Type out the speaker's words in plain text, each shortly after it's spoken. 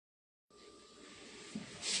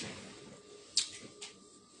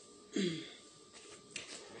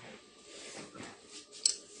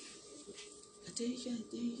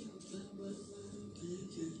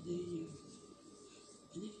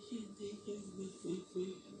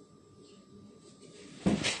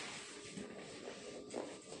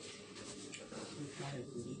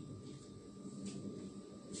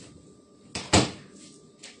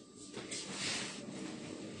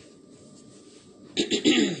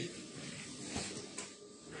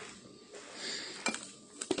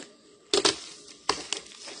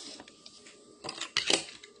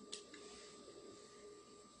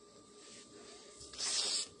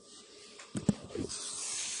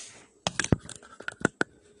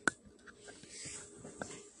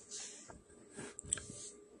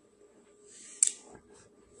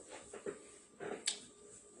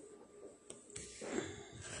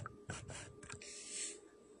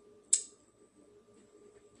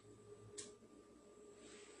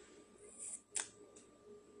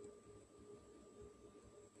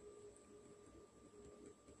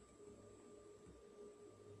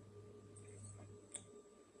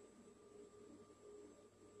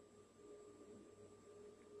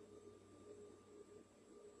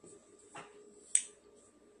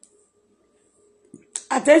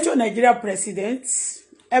Attention, Nigeria President.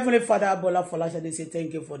 Heavenly Father, Bola Folashade, say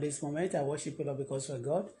thank you for this moment. I worship you, Lord, because you are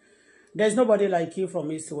God. There's nobody like you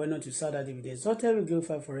from east to west, not to south, that if there's not we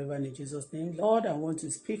glorify forever in Jesus' name. Lord, I want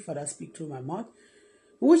to speak, Father, speak through my mouth.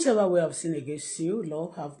 Whichever way I've sinned against you,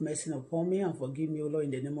 Lord, have mercy upon me and forgive me, O Lord,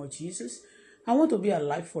 in the name of Jesus. I want to be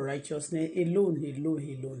alive for righteousness,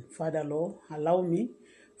 alone. Father, Lord, allow me.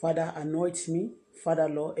 Father, anoint me. Father,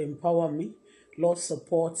 Lord, empower me. Lord,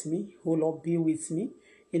 support me. Oh, Lord, be with me.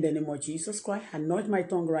 In the name of Jesus Christ, anoint my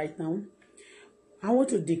tongue right now. I want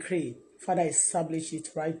to decree, Father, establish it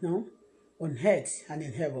right now on earth and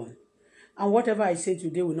in heaven. And whatever I say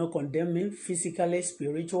today will not condemn me physically,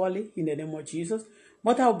 spiritually, in the name of Jesus.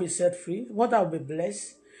 But I will be set free. But I will be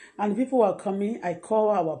blessed. And people are coming. I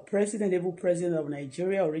call our president, able president of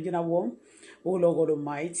Nigeria, original one. Oh Lord God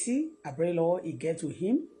Almighty, I pray, Lord, it get to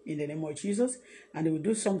him in the name of Jesus. And he will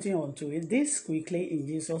do something unto it this quickly in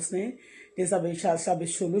Jesus' name. There shall be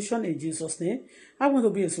solution in Jesus' name. I want to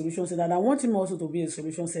be a solution center. And I want him also to be a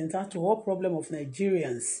solution center to all problem of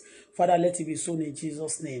Nigerians. Father, let it be so in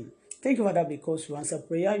Jesus' name. Thank you, Father, because you answer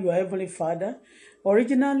prayer. You are Heavenly Father.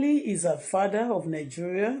 Originally, is a father of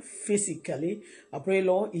Nigeria physically. I pray,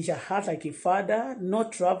 Lord, is your heart like a father,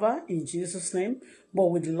 not travel in Jesus' name, but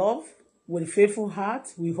with love, with faithful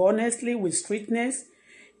heart, with honestly, with strictness,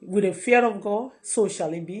 with the fear of God, so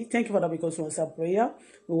shall it be. Thank you, Father, because you answer prayer.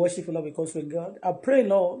 We worship you, Lord, because we're God. I pray,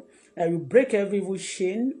 Lord, that you break every evil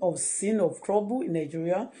chain of sin, of trouble in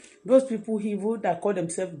Nigeria. Those people evil that call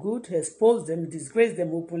themselves good, expose them, disgrace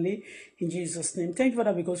them openly in Jesus' name. Thank you,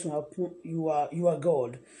 Father, because you are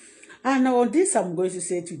God. And on this, I'm going to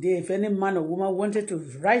say today, if any man or woman wanted to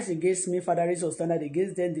rise against me, Father, raise your standard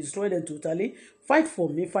against them, destroy them totally. Fight for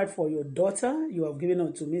me, fight for your daughter. You have given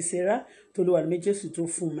unto me, Sarah, Tolu and Majors to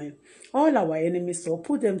Fume. All our enemies, so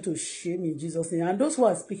put them to shame in Jesus' name. And those who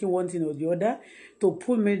are speaking one thing or the other, to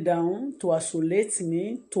pull me down, to isolate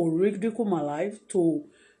me, to ridicule my life, to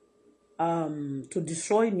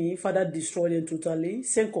destroy me, Father, destroy them totally.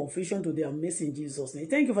 Send confusion to their midst in Jesus' name.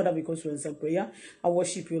 Thank you, Father, because you answer prayer. I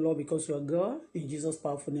worship you, Lord, because you are God. In Jesus'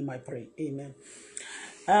 powerful name I pray. Amen.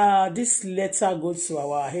 This letter goes to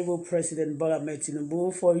our able President Bola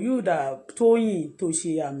Tinubu. For you that Toyin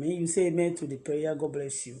Toshiyami, you say amen to the prayer. God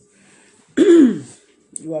bless you.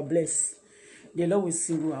 You are blessed. The Lord will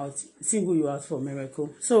single you out for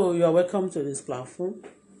miracle. So you are welcome to this platform.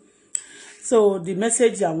 So the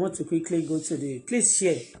message I want to quickly go to please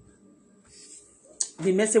share.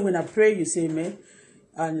 The message when I pray, you say amen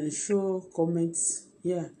and show comments.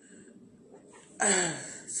 Yeah.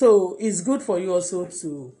 So it's good for you also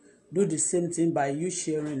to do the same thing by you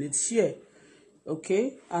sharing it. Share.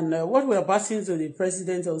 Okay. And what we're passing to the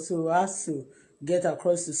president also has to get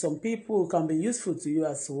across to some people who can be useful to you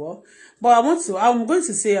as well. But I'm going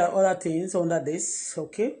to say other things under this.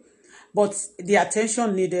 Okay. But the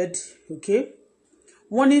attention needed, okay?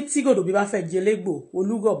 Wọ́n ní tí gòdòbí bá fẹ́ jelégbò,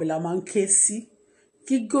 olúgọ̀bí la máa ń ké sí.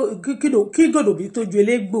 Kí gòdòbí tó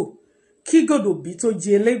jelégbò, kí gòdòbí tó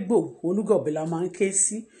jelégbò, olúgọ̀bí la máa ń ké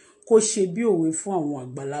sí. Kó ṣe bí òwe fún àwọn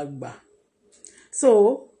àgbàlagbà.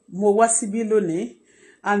 So, mo wá síbí lónìí,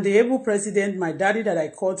 and the able president, my daddy that I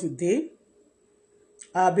called today,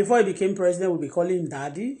 before he became president, we'll be calling him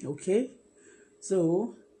daddy, okay?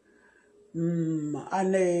 So,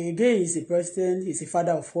 and again, he's the president, he's the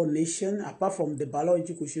father of all nations. Apart from the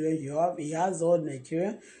biological children you have, he has all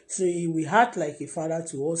Nigeria. So he will act like a father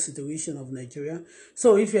to all situation of Nigeria.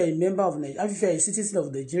 So if you're a member of Nigeria, if you're a citizen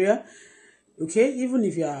of Nigeria, okay, even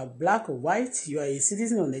if you are black or white, you are a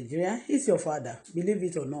citizen of Nigeria, he's your father, believe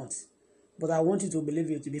it or not. But I want you to believe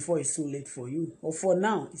it before it's too late for you. Or for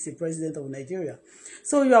now, he's the president of Nigeria.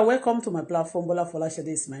 So you are welcome to my platform. Bola Folashade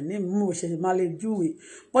is my name.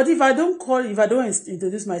 But if I don't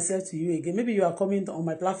introduce myself to you again, maybe you are coming on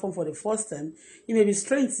my platform for the first time, it may be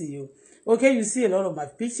strange to you. Okay, you see a lot of my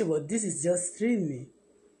picture, but this is just streaming.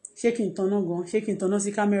 Shaking tonogon, shaking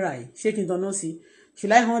tonosi camera, shaking tonosi.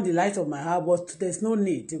 Should I hold the light of my heart? But there's no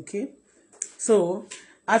need, okay? So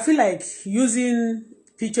I feel like using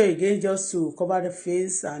picture again just to cover the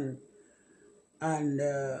face and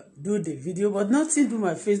do the video, but nothing do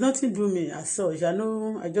my face, nothing do me as such. I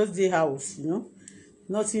know I just did house,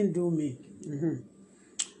 nothing do me.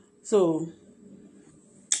 So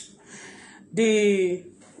the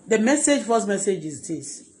first message is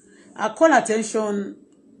this. I call attention,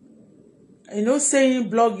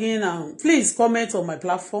 saying blogging, and please comment on my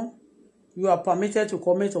platform. You are permitted to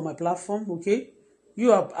comment on my platform, okay?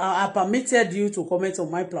 I permitted you to comment on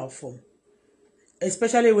my platform.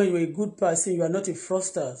 Especially when you're a good person, you are not a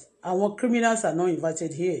fraudster. Our criminals are not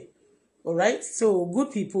invited here. All right? So,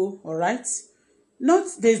 good people, all right? not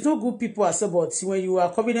there's no good people as well, but when you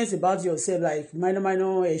are confident about yourself, like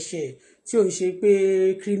minor share, so you should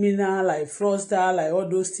pay criminal, like fraudster, like all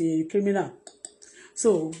those things, criminal.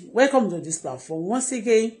 So welcome to this platform. Once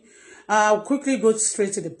again, I'll quickly go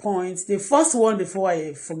straight to the point. The first one before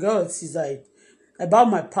I forgot is like about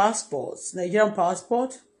my passport, Nigerian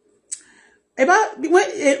passport. About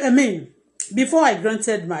when, I mean, before I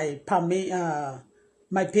granted my permit,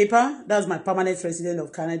 my paper, that's my permanent resident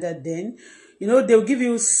of Canada. Then, they'll give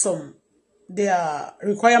you some their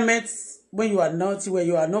requirements when you are not where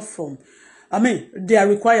you are not from. I mean, their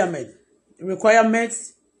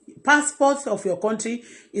requirements, passport of your country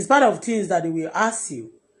is part of things that they will ask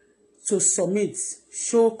you to submit,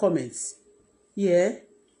 show comments. Yeah.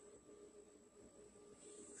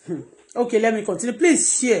 Okay, let me continue.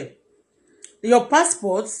 Please share. Your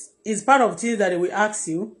passport is part of things that they will ask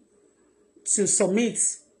you to submit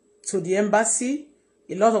to the embassy.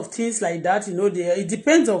 A lot of things like that, it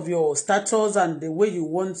depends on your status and the way you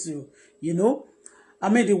want to, I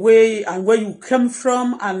mean, the way and where you come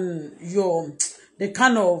from and the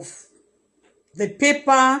kind of the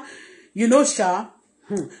paper, Sha.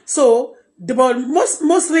 So, but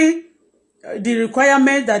mostly the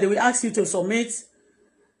requirement that they will ask you to submit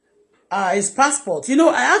is passport.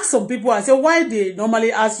 I ask some people, I say, why they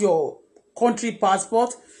normally ask your country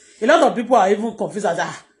passport? A lot of people are even confused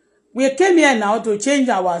as we came here now to change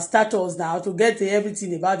our status now to get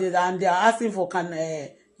everything about it, and they are asking for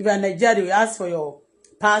if you're in Nigeria, they will ask for your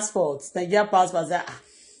passport, Nigeria passport.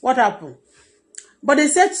 What happened? But they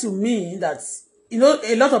said to me that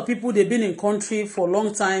a lot of people, they've been in country for a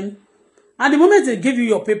long time, and the moment they give you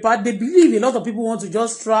your paper, they believe a lot of people want to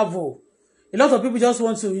just travel. A lot of people just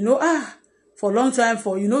want to for a long time,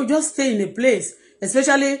 for just stay in a place,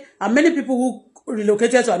 especially, and many people who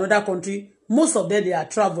relocated to another country, most of them, they are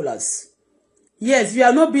travelers. Yes, you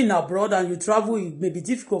have not been abroad and you travel, it may be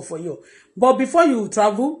difficult for you. But before you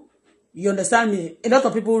travel, you understand me, a lot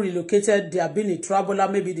of people relocated, they have been a traveler,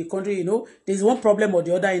 maybe the country, there's one problem or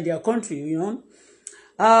the other in their country,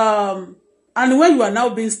 And when you are now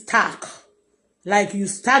being stuck, like you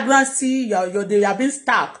stagnancy, they have been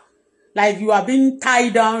stuck. Like you have been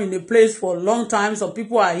tied down in a place for a long time. Some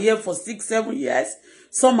people are here for 6, 7 years.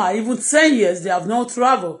 Some are even 10 years. They have not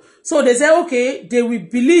traveled. So they say, okay, they will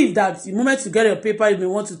believe that the moment you get your paper, you may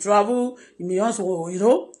want to travel. You may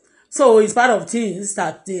also, So it's part of things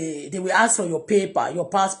that they will ask for your paper, your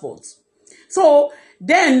passport. So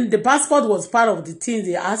then the passport was part of the things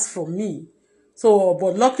they asked from me. So,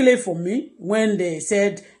 but luckily for me, when they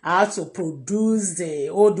said I had to produce the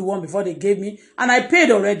old one before they gave me, and I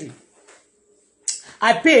paid already.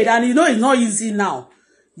 I paid, and it's not easy now.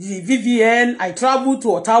 The VVN, I traveled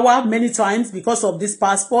to Ottawa many times because of this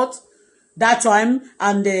passport that time,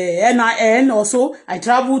 and the NIN also, I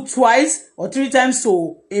traveled 2 or 3 times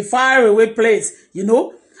to a far away place,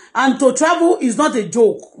 and to travel is not a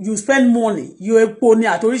joke. You spend money, you have money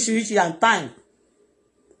at Orishi and time.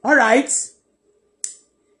 All right.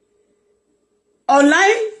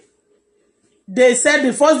 Online, they said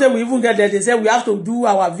the first day we even get there, they said we have to do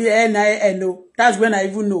our VNIN. That's when I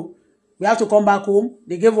even know. We have to come back home.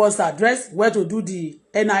 They gave us the address where to do the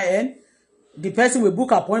NIN. The person will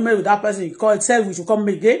book appointment with that person. He called, said we should come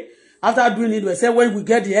again. After doing it, we said when we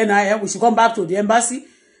get the NIN, we should come back to the embassy.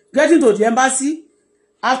 Getting to the embassy,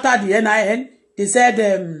 after the NIN, they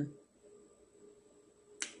said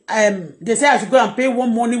I should go and pay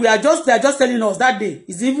one money. They are just telling us that day.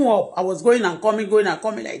 It's even up. I was going and coming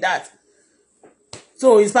like that.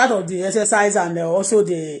 So it's part of the exercise and also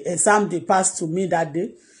the exam they passed to me that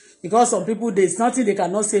day. Because some people, there's nothing they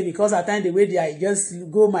cannot say because at times the way I just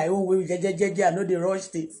go my own way, I know they rush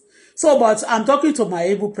things. So, but I'm talking to my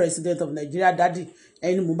able president of Nigeria, Daddy,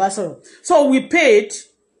 and Mumbasoro. So we paid,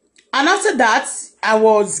 and after that, I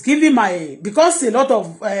was giving because a lot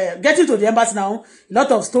of, getting to the embassy now, a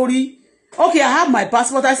lot of story. Okay, I have my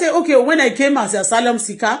passport. I say, okay, when I came as an asylum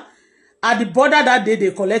seeker, at the border that day,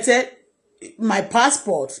 they collected my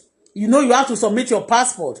passport. You have to submit your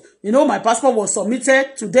passport. My passport was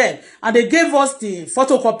submitted to them. And they gave us the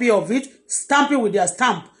photocopy of it, stamp it with their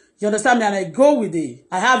stamp. You understand me? And I go with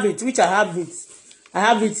I have it, which I have it. I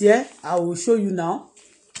have it here. I will show you now.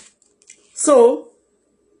 So,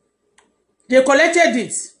 they collected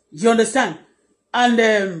it. You understand?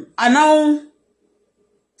 And I now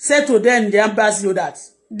said to them, the embassy, that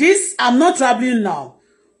I'm not traveling now.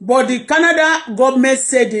 But the Canada government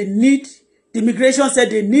said the immigration said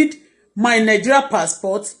they need my Nigeria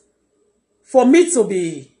passport for me to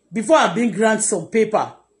be, before I've been granted some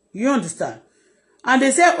paper. You understand? And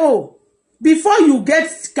they say, oh, before you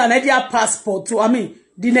get Canadian passport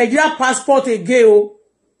the Nigeria passport again,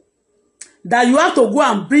 that you have to go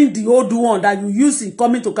and bring the old one that you used in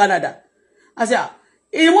coming to Canada. I said,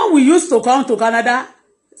 in one we used to come to Canada,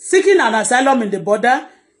 seeking an asylum in the border,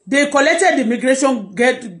 they collected the immigration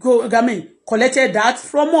collected that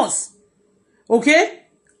from us. Okay?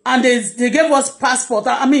 And they gave us passport,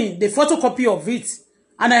 the photocopy of it.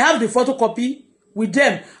 And I have the photocopy with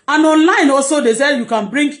them. And online also, they said you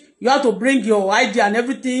have to bring your ID and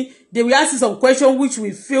everything. They will ask you some questions which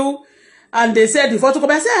we fill. And they said the photocopy.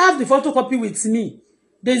 I said, I have the photocopy with me.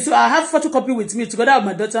 I have photocopy with me together with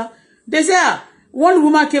my daughter. They said, one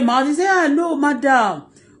woman came out. They said, no, madam,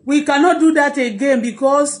 we cannot do that again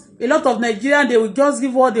because a lot of Nigerians, they will just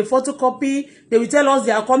give us the photocopy. They will tell us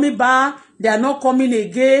they are coming back. They are not coming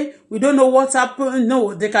again. We don't know what's happened.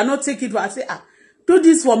 No, they cannot take it. I say, do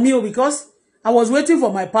this for me because I was waiting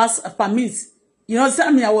for my permit. You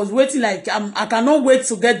understand me? I was waiting like I cannot wait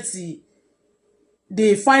to get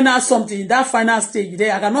the final something, that final stage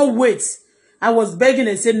there. I cannot wait. I was begging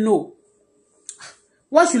and said no.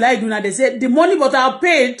 What should I do now? They said the money but I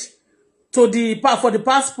paid for the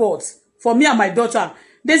passport for me and my daughter.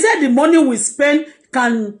 They said the money we spend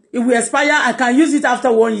it will expire. I can use it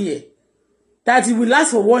after 1 year. That it will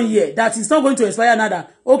last for 1 year. That it's not going to expire another.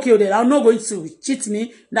 Okay, then I'm not going to cheat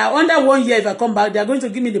me. Now under 1 year, if I come back, they are going to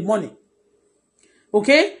give me the money.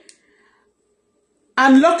 Okay?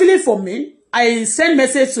 And luckily for me, I sent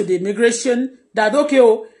message to the immigration that okay,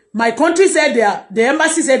 my country said the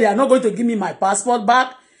embassy said they are not going to give me my passport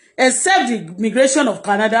back, except the immigration of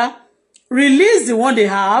Canada release the one they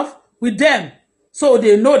have with them, so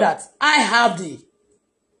they know that I have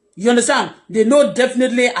you understand? They know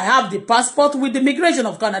definitely I have the passport with the immigration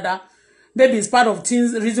of Canada. Maybe it's part of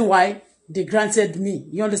reason why they granted me.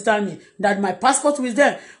 You understand me? That my passport was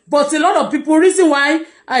there. But a lot of people, reason why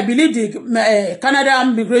I believe the Canada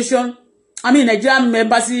immigration, Nigerian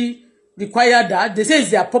embassy require that. They say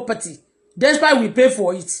it's their property. That's why we pay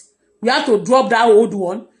for it. We have to drop that old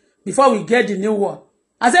one before we get the new one.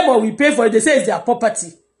 I said, but we pay for it. They say it's their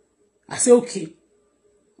property. I say, okay.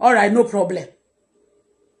 All right, no problem.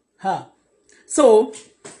 So,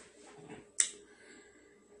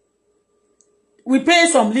 we pay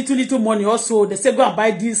some little money also. They say, go and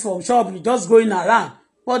buy this from shop. You just going around.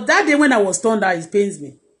 But that day when I was turned out, it pains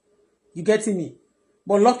me. You getting me?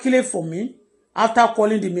 But luckily for me, after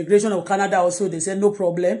calling the immigration of Canada also, they said, no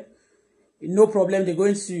problem. No problem. They're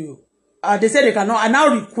going to... they said they cannot... I now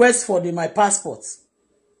request for my passport.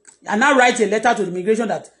 I now write a letter to the immigration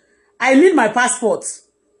that I need my passport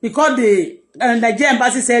because the Nigerian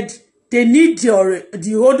embassy said they need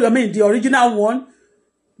the original one.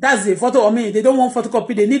 That's the photo. They don't want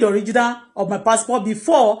photocopy. They need the original of my passport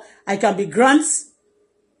before I can be granted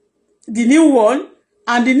the new one.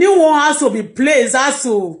 And the new one has to be placed, has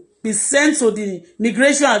to be sent to the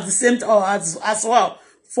immigration at the same time as well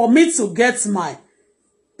for me to get my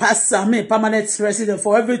permanent resident,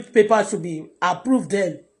 for every paper to be approved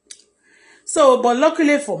then. So, but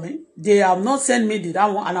luckily for me, they have not sent me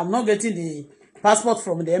that one, and I'm not getting the passport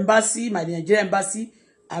from the embassy, my Nigerian embassy,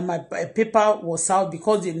 and my paper was out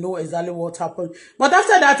because they know exactly what happened. But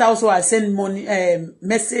after that, also I sent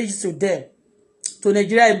message to them, to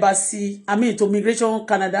Nigeria embassy, to Immigration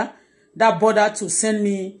Canada, that border to send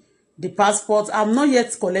me the passport. I've not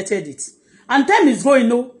yet collected it. And time is going,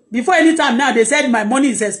 no. Before any time now, they said my money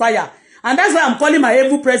is expired. And that's why I'm calling my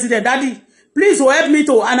able president, Daddy, please help me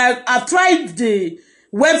to. And I've tried the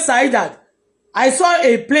website that I saw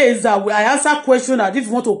a place that I answer question that if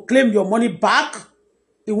you want to claim your money back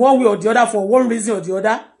in one way or the other for one reason or the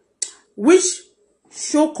other, which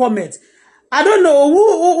show comment. I don't know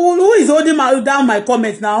who is holding down my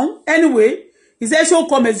comment now. Anyway, he said show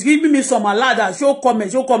comments, giving me some alert. Show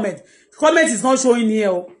comment, show comment. Comment is not showing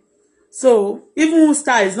here. So even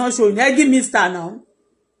star is not showing. Give me star now.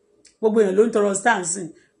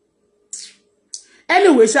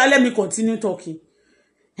 Anyway, let me continue talking.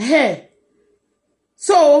 Hey.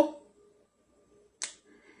 So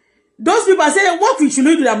those people say, what we should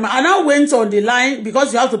do? I now went on the line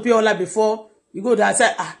because you have to pay all that before you go there. I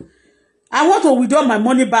said, I want to withdraw my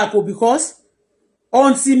money back because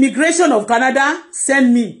until immigration of Canada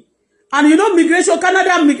send me. And you know, migration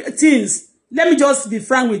Canada things, let me just be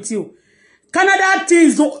frank with you. Canada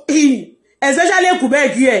things, especially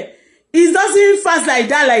Quebec here, it doesn't fast like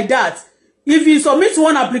that. If you submit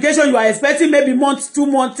one application, you are expecting maybe months, 2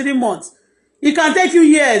 months, 3 months. It can take you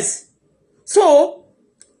years. So,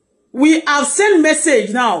 we have sent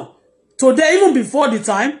message now. Today, even before the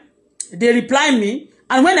time, they reply me.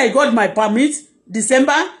 And when I got my permit,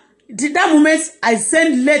 December, that moment, I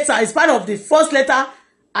sent letter. As part of the first letter,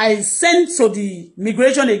 I sent to the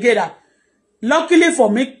immigration again. Luckily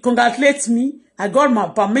for me, congratulate me. I got my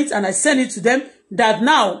permit and I sent it to them that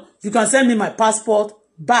now you can send me my passport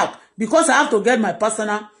back because I have to get my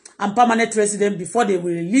personal and permanent resident before they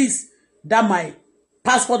will release that my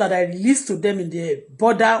passport that I released to them in the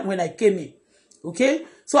border when I came in. Okay?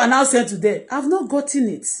 So I now sent to them, I've not gotten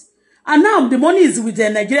it. And now the money is with the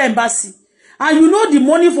Nigerian embassy. And you know the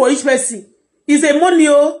money for each person is a money,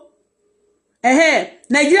 oh.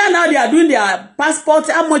 Nigeria now they are doing their passport.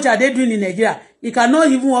 How much are they doing in Nigeria? It cannot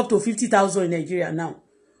even up to 50,000 in Nigeria now.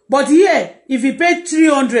 But here, if you pay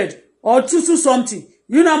 300 or 2 something,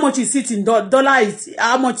 you know how much is it in dollar? Is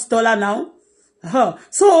how much dollar now?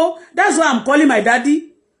 So that's why I'm calling my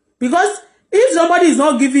daddy. Because if somebody is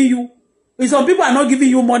not giving you, if some people are not giving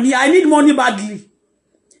you money, I need money badly.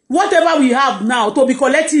 Whatever we have now to be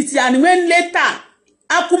collected, and when later,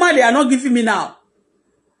 Akuma, they are not giving me now.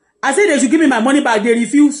 I say they should give me my money back. They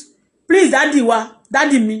refuse. Please,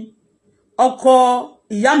 daddy me, Oko,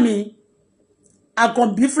 Iyami,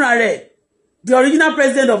 Akombi Frare, the original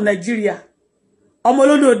president of Nigeria.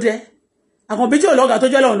 Omolodode, Akombi Ologa to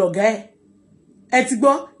jelo ologa ẹ ti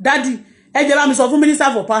gbọ́, daddy, ẹ jẹ́ bá mi sọ fún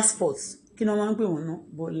minister for passports. Kí no máa ń pè wọ́n ná,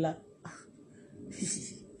 Bọ́lá.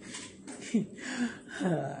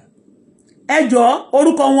 Ẹ jọ̀ọ́,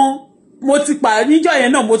 orúkọ wọn mo ti pa níjọ́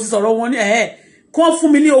yẹn náà mo ti sọ̀rọ̀ wọn ní kàn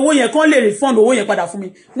fún mi ní owó yẹn, kàn lè refund owó yẹn padà fún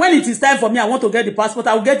mi. When it is time for me, I want to get the passport,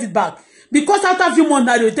 I will get it back. Because after a few months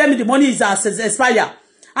now, they will tell me the money is expire.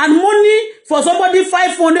 And money for somebody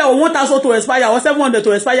 500 or 1,000 to expire or 700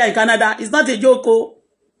 to expire in Canada is not a joke. Oh.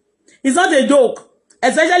 It's not a joke.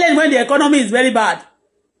 Especially when the economy is very bad.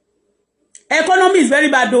 Economy is very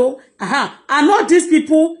bad though. And not these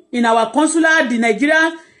people in our consular, the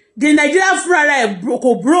Nigeria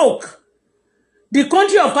broke. The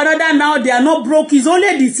country of Canada now, they are not broke. It's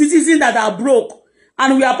only the citizens that are broke.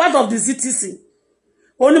 And we are part of the citizen.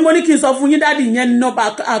 Only money can suffer you that in no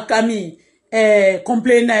back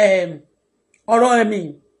complain or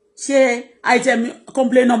share item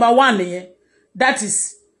complaint number 1 that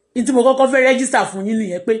is into mo kọ́kọ́ fẹ́ register fún yín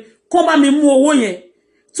nìyẹn pé kó bá mi mú owó yẹn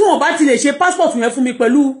tí wọ́n bá ti lè ṣe passport yẹn fún mi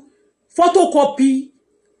pẹ̀lú photocopy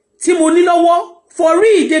tí mo ní lọ́wọ́ for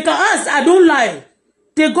real they can ask. I don't lie.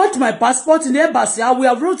 They got my passport in the embassy. We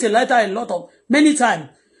have wrote a letter many times.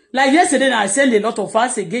 Like yesterday, I sent a lot of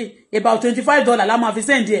us again, about $25. I'm have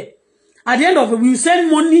send there. At the end of it, we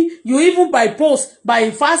send money. You even by post,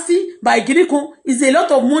 by fasting, by Kiriko, it's a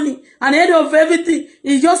lot of money. And at the end of everything,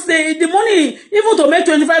 it's just the money. Even to make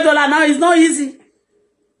 $25 now is not easy.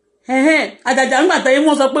 At the time that I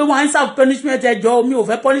want to pay one self punishment, me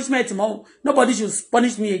over punishment. Nobody should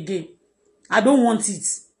punish me again. I don't want it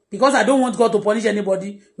because I don't want God to punish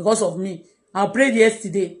anybody because of me. I prayed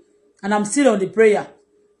yesterday, and I'm still on the prayer.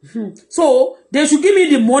 So they should give me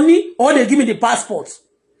the money or they give me the passport.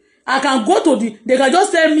 I can go to they can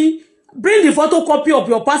just tell me, bring the photocopy of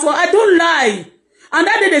your passport. I don't lie. And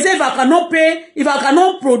that day they say if I cannot pay, if I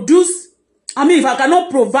cannot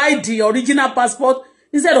provide the original passport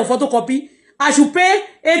instead of photocopy, I should pay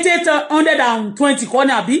 820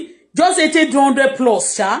 corner B, just 800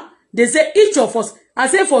 plus, They say each of us, I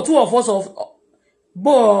say for 2 of us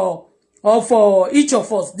or for each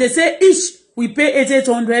of us, they say each we pay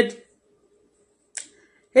 800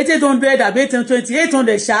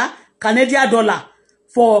 800 Canadian dollar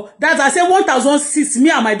for that. I say 1,006. Me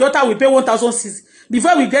and my daughter we pay 1,006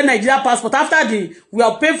 before we get Nigeria passport. After we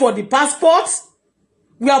are paying for the passport.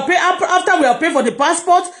 After we are paying for the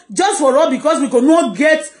passport just for us because we could not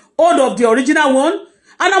get hold of the original one.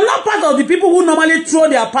 And I'm not part of the people who normally throw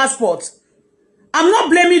their passports. I'm not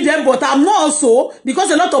blaming them, but I'm not also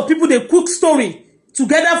because a lot of people they cook story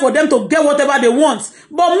together for them to get whatever they want.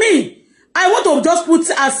 But me, I want to just put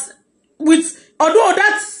although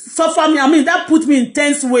that suffer me, that put me in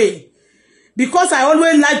tense way. Because I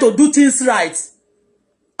always like to do things right.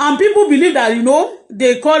 And people believe that,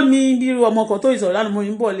 they call me,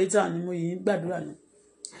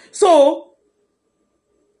 so,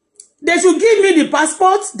 they should give me the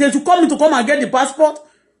passport. They should come and get the passport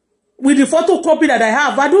with the photocopy that I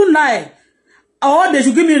have. I don't lie. Or they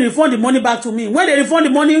should give me refund the money back to me. When they refund the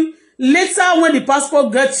money, later when the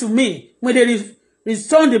passport gets to me, when they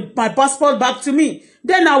return my passport back to me,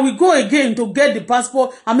 then I will go again to get the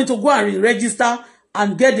passport. To go and register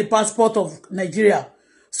and get the passport of Nigeria.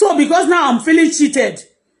 So because now I'm feeling cheated,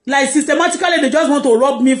 like systematically they just want to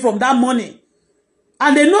rob me from that money.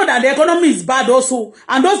 And they know that the economy is bad also.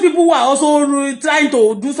 And those people who are also trying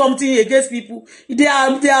to do something against people, they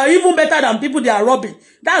are even better than people they are robbing.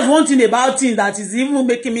 That's one thing about things that is even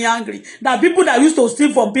making me angry. That people that used to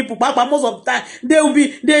steal from people, but most of the time, they are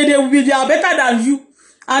better than you.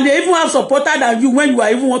 And they even have supporter than you when you are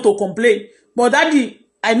even want to complain. But daddy,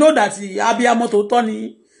 I know that abiyamọ tó tọ́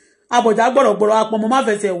ni abọ̀já gbọ̀rọ̀gbọ̀rọ̀ apọ̀mọ́ má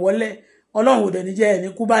fẹsẹ̀ wọlé ọlọ́run ò dẹ̀ ní jẹ́ ẹni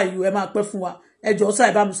kú báyìí ẹ máa pẹ́ fún wa ẹjọ́ sá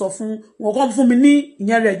ẹ bá mi sọ fún wọn kàn fún mi ní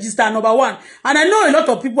ìyẹn register number 1 and I know a lot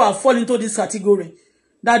of people are falling into this category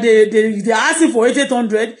that they are asking for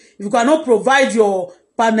 800 if you cannot provide your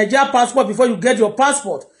Nigeria passport before you get your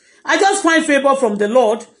passport. I just find favor from the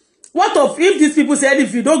Lord. What if these people said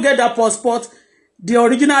if you don't get that passport, the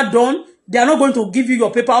original done, they are not going to give you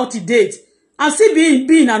your paper out to date and still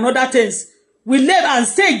be in another things. We live and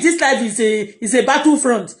stage. This life is a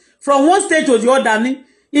battlefront. From one stage to the other.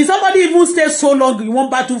 If somebody even stays so long in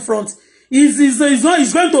one battlefront,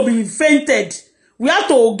 it's going to be fainted. We have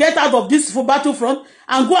to get out of this battlefront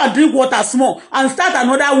and go and drink water small and start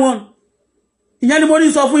another one. Ìyẹn ni mo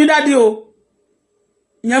ní sọ fún yín daddy o.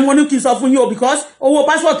 Ìyẹn mo ní kí sọ fún yín o because owó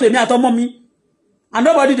passport èmi àtọmọ mi. And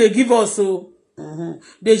nobody they give us so.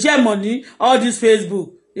 They share money, all this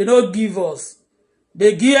Facebook, they don't give us.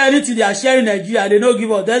 They give anything they are sharing in Nigeria, they don't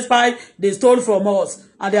give us. That's why they stole from us.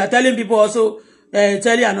 And they are telling people also,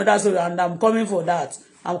 telling another story, and I'm coming for that.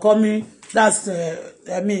 I'm coming, that's,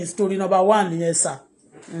 story number 1, yes, sir.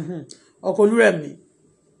 Okoluremi,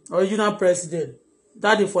 original president,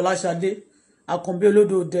 Daddy Folashade, Akombi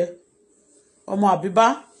Olodode, Ọmọ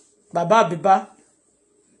Abiba, Baba Abiba,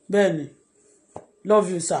 Benny, love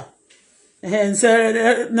you, sir.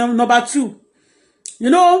 And number 2, you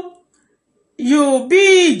know, you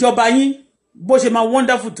be ìjọba yín bó ṣe máa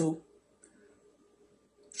wonderful tó.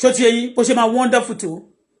 Ṣó ti yé yín bó ṣe máa wonderful tó.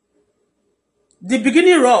 The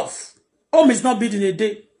beginning rough, home is not built in a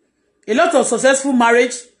day. A lot of successful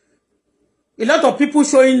marriage, a lot of people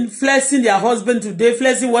showing, flexing their husband today,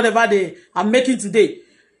 flexing whatever they are making today.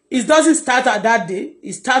 It doesn't start at that day.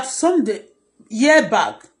 It starts someday, years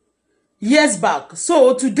back.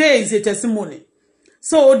 So today is a testimony.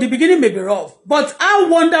 So the beginning may be rough, but how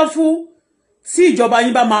wonderful. See ìjọba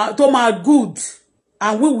yín bá máa tó máa good,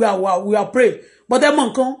 and we are praying. But then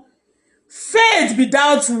nǹkan, faith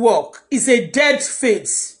without work is a dead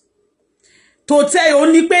faith. To tell you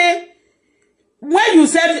only pé when you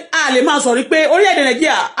said lè máa sọ̀rí pé orílẹ̀-èdè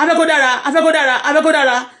Nàìjíríà afẹ́kó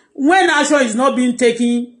dára when action is not being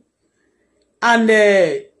taken and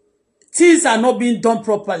things are not being done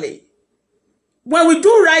properly. When we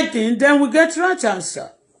do right thing, then we get right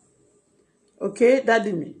answer. Okay,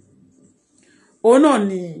 daddy me. Oh no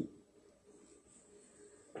ni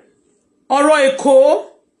ọ̀rọ̀ Èkó.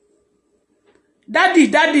 Daddy,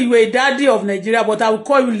 you are daddy of Nigeria, but I will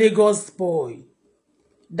call you Lagos boy.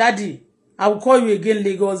 Daddy, I will call you again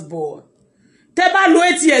Lagos boy. Tẹ́ bá lo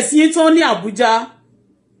ATS yín tó ní Abuja,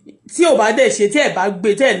 tí ò bá dé ṣe tí ẹ bá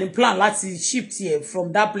gbé tẹ́ ní plan láti shift here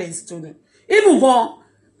from that place to even gan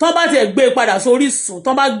tó bá tẹ́ gbé padà sórí sùn,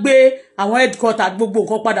 tó bá gbé àwọn headquarters gbogbo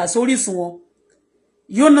nǹkan padà sórí sùn wọn.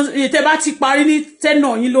 You know, tẹ́ bá ti parí ní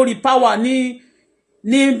tenure yín lórí power ní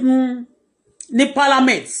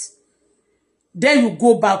parliament, then you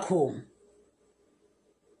go back home.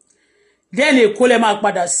 Then Èkó lẹ máa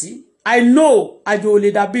padà sí. I know àjò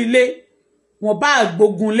lè dàbí ilé, wọ́n bá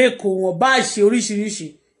gbógun lẹ́kọ̀ọ́, wọ́n bá ṣe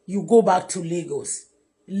oríṣiríṣi. You go back to Lagos.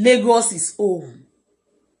 Lagos is home.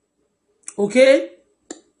 Okay?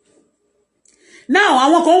 Now,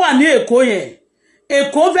 àwọn kan wà ní Èkó yẹn.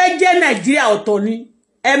 Èkó fẹ́ jẹ́ Nàìjíríà ọ̀tọ̀ ni.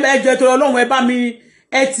 Ẹjọ́ torí Ọlọ́run ẹ bá mi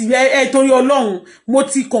torí Ọlọ́run mo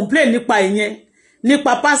ti complain nípa ìyẹn,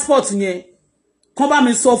 nípa passport yẹn. Kàn bá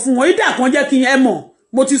mi sọ fún wọn, ìdá kan jẹ́ kí ẹ mọ̀.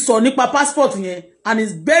 Mo ti sọ nípa passport yẹn, and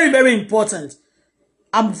it's very very important.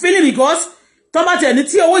 I'm feeling because tó bá tẹ̀ ní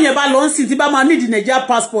tí owó yẹn bá lọ ńsìn tí bá máa need the Nigeria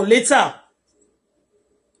passport later.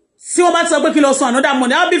 Sí wọ́n bá ti sọ pé kí lọ san another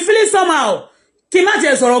money, I'll be feeling somehow. Kí má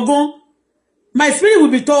tiẹ̀ sọ̀rọ̀ gan. My spirit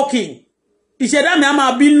will be talking. Ìṣẹ̀dá mi á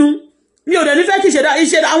máa bínú. Mi ò dẹ̀ ní fẹ́ kí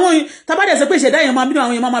ìṣẹ̀dá àwọn tá bá dẹ̀ sọ pé ìṣẹ̀dá èèyàn máa bínú,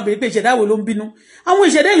 àwọn èèyàn máa béèrè pé ìṣẹ̀dá wo ló ń bínú. Àwọn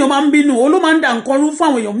ìṣẹ̀dá èèyàn máa ń bínú, ó ló máa ń dà nǹkan rú fún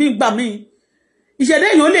àwọn èèyàn míì gbà míì. Ìṣẹ̀dá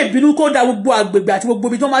èèyàn lè bínú kó da gbogbo àgbègbè àti gbogbo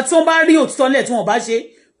ibi tí wọ́n bá rí òtítọ́ nílẹ̀ tí wọ́n bá ṣe,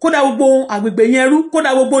 kó da gbogbo àgbègbè yẹn rú, kó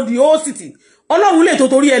da gbogbo the whole city. Ọlọ́run lè tó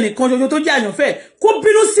torí ẹnìkan ṣoṣo tó jẹ́ àyànfẹ́ kó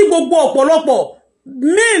bínú sí gbogbo ọ̀pọ̀lọpọ̀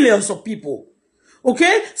millions of people.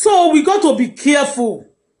 Okay? So we got to be careful.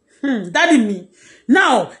 Daddy me.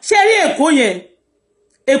 Now, ṣé rí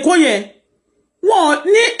Èkó yẹn, wọ́n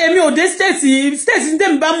ní èmi ò dé state ní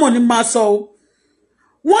tèmi bá mọ̀ ní máa sọ o.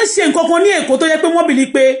 Wọ́n ṣe nǹkan kan ní Èkó tó yẹ pé wọ́n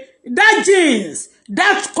believe pé that jeans,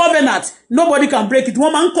 that covenant, nobody can break it.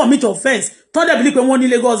 Wọ́n máa ń commit offense. Tó dẹ̀ believe pé wọ́n ní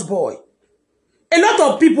Lagos boy. A lot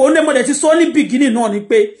of people on the mother ti sọ ní beginning náà ni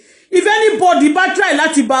pé if anybody bá try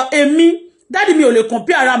láti bá èmi, daddy mi ò lè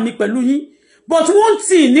compare ara mi pẹ̀lú yín, but one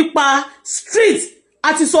thing nípa street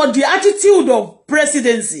àti sọ the attitude of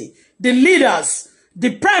presidency, the leaders, the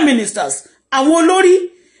prime ministers, àwọn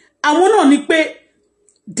olórí, àwọn náà ni pé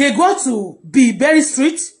they got to be very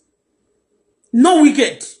strict, no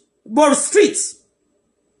wicked, but strict.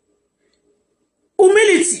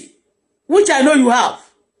 Humility, which I know you have.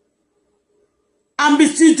 And be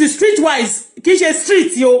street-wise, kì í ṣe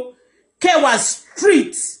street yo, K was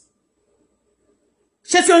street.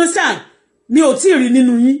 Ṣé you understand? Mi ò tí rí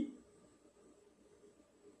nínú yín.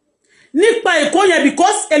 Nípa Èkó yẹn,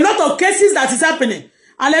 because a lot of cases that is happening.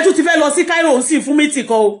 And let you ti fẹ́ lọ sí Cairo ń sì fún meeting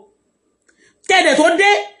ko. Kẹ́dẹ̀ tó dé,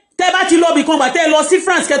 tẹ́ bá ti lọ bí kan bá tẹ́ lọ sí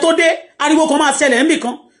France kẹ́ tó dé, ariwo kan máa ṣẹlẹ̀ ńbì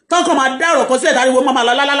kan. Tán kan máa dá ọ̀rọ̀ kan sílẹ̀ ariwo máa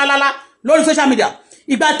la la la la la lórí social media.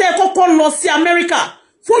 Ìgbà tẹ́ kọ́kọ́ lọ sí America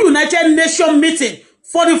for United Nations meeting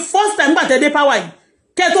for the first time gbà tẹ́ dé power yìí.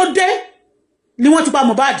 Kẹ́ tó dé ni wọ́n ti pa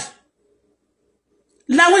Mohbad.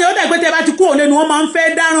 Láwọn èèyàn dẹ̀ pé tẹ́ bá ti kúrò lẹ́nu wọ́n máa ń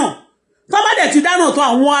fẹ́ dáràn. Tó bá dẹ̀ ti dáràn tó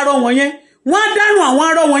àwọn arọ wọn yẹn, wọ́n dáràn àwọn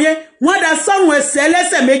arọ wọn yẹn, wọ́n dá sọ́run ẹsẹ̀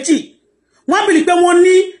ẹlẹ́sẹ̀ méjì. Wọ́n bìlì pé wọ́n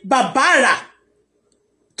ní bàbá àrà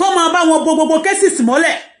tó máa bá wọn gbogbo cases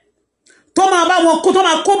mọ́lẹ̀, tó máa bá wọn kó tó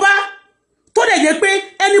máa kó bá, tó dẹ̀ jẹ́ pé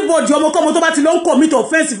anybody ọmọkọ́mọ tó bá ti lọ ń commit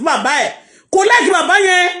offense fún bàbá ẹ̀ kò láìkí bàbá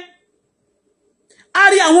yẹn. A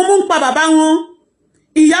rí àwọn ọmọ ń pa bàbá wọn,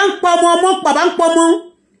 ìyá ń pa ọmọ, ọmọ bàbá ń pa ọmọ.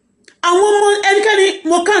 Àwọn ọmọ ẹnikẹ́ni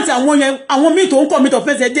mo count àwọn yẹn, àwọn míì tó ń commit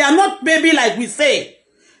offense, they are not baby like we say.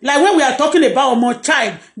 Like when we are talking about more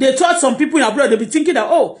child, they thought some people in abroad, they be thinking that,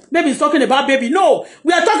 oh, maybe it's talking about baby. No,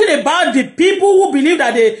 we are talking about the people who believe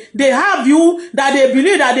that they have you, that they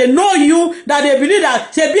believe that they know you, that they believe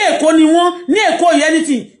that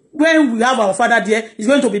anything. When we have our father there, it's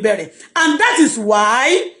going to be buried. And that is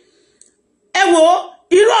why, irú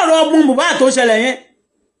ọ̀rọ̀ ọmọ Mohbad tó ṣẹlẹ̀ yẹn,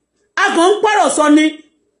 a kàn ń pọ̀rọ̀ sọ ni,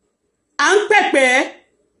 à ń pẹ̀pẹ̀,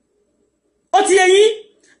 ó ti yé yín.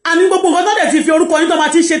 And gbogbo nǹkan tó dẹ̀ ti fi orúkọ yín tó máa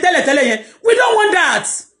ti ṣe tẹ́lẹ̀ yẹn, we don't want that.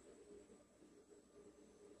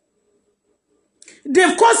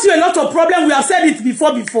 They've caused you a lot of problems. We have said it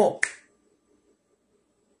before.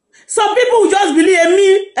 Some people just believe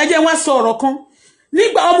me. Ẹ jẹ́ wá sọ ọ̀rọ̀ kan.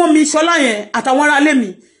 Nígbà ọmọ mi Ṣọlá yẹn àtàwọn ará ilé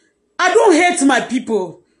mi, I don't hate my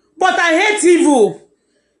people, but I hate evil.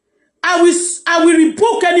 I will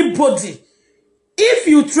rebuke anybody if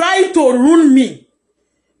you try to ruin me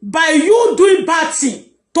by you doing bad thing.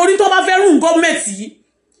 Torí tó bá fẹ́ run government yìí,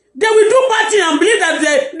 they will do bad thing and believe that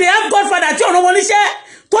they have Godfather tí ọ̀rọ̀ wọn níṣẹ́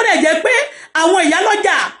tó dẹ̀ jẹ́ pé àwọn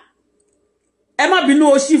ìyálọ́jà, ẹ má bínú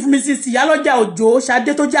o chief Mrs. ìyálọ́jà Òjó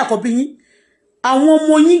Ṣadé tó jẹ́ àkọ́bí yín, àwọn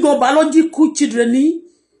ọmọ yín gan biological children ní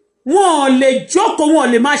wọ́n lè jókòó,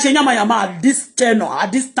 wọ́n lè máa ṣe yamayama at this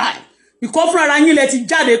time because fúnra ara yín lẹ ti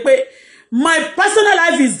jáde pé my personal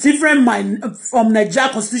life is different from Nigeria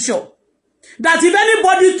constitution, that if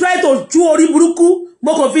anybody try to ju orí burúkú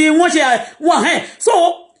mo kò fi wọ́n ṣe wọ́n hẹ́n. So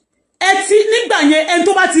ẹ ti nígbà yẹn ẹni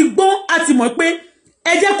tó bá ti gbọ́n á ti mọ̀ pé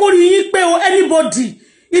ẹ jẹ́ kó rí yín pé o anybody,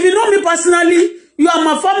 if you know me personally, you are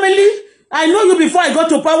my family, I know you before I got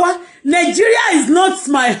to power. Nigeria is not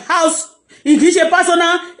my house, kì í ṣe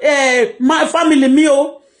personal my family mi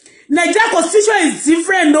o. Nigeria constitution is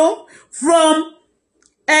different o from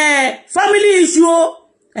family issue o.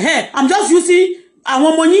 I'm just using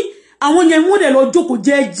àwọn ọmọ yín, àwọn yẹn wọ́n dẹ̀ lọ jókòó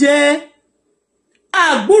jẹ́jẹ́.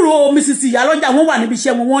 Àgbúrò Mrs. Ìyálọ́jà wọ́n wà níbi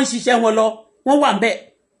iṣẹ́ wọn, wọ́n ń ṣiṣẹ́ wọn lọ, wọ́n wà ńbẹ̀.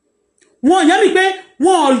 Wọ́n yàn mí pé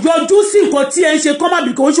wọ́n yọjú sí nǹkan tí ẹ ń ṣe kọ́mà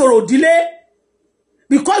bí kò ṣòro ìdílé,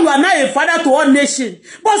 because you are now a father to all nations.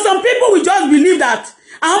 But some people will just believe that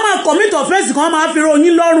àwọn máa commit offense kan máa fi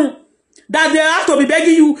ròyìn lọ́rùn, that they have to be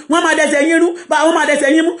begging you, wọ́n máa dẹsẹ̀ yín rú, wọ́n máa dẹsẹ̀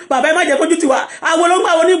yín mú, bàbá ẹ má jẹ́ kójú tiwa, àwọn olóńgbò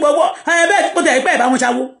àwọn onígbọ̀gbọ̀, ẹ bẹ́ẹ̀ kó tẹ̀ pẹ́ ìbámu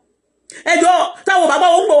ṣàwó. Ẹjọ́ táwọn bàbá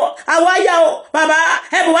wọn gbọ́ àwọn àyà o bàbá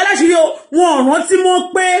ẹbùn wá láṣìírí o, wọn rántí mọ́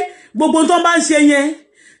pé gbogbo tó bá ń ṣe yẹn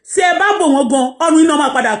tí ẹ bá bò wọ́n gan ọrùn iná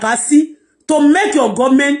máa padà ká sí to make your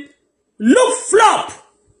government look flop.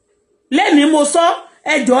 Lẹ́ni mo sọ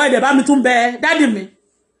ẹjọ́ ẹ̀dẹ̀ bá mi tún bẹ dádì mi,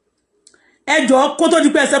 ẹjọ́ kó tó di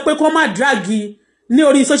pé ẹsẹ̀ pé kó má dragi ní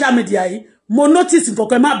orí social media yìí, mo notice nǹkan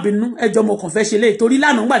kan, má bínú, ẹjọ́ mo kàn fẹ́ ṣe lé torí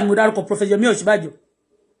lánàá nígbà tí mo dárúkọ Professor Yemi Ọ̀ṣínbàjò,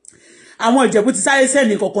 àwọn Ìjẹ̀bú ti sáré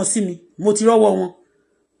sẹ́ni kọ̀ọ̀kan sí mi, mo ti rọ́wọ́ wọn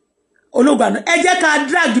olóògbàna. Ẹ jẹ́ ká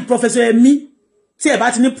drag Professor Yemi tí ẹ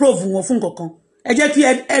bá ti ní prove wọn fún nǹkankan, ẹ jẹ́ kí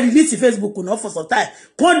ẹ release Facebook náà for some time,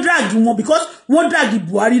 kàn drag wọn because wọ́n drag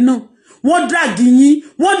Buhari náà, wọ́n drag yín,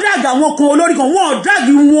 wọ́n drag àwọn kan olórí kan, wọ́n drag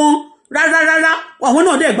wọn rárá àwọn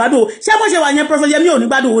náà dẹ̀ gbádùn. Ṣé bó ṣe wà yẹn Professor Yemi ò ní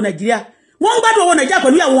gbádùn owó Nàìjíríà, wọ́n ń gbádùn owó Nàìjíríà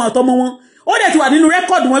pẹ̀lú àwọn àtọmọ wọn. Ó dẹ̀ ti wà nínú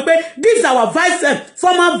record wọn pé this is our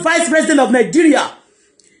former vice president of Nigeria.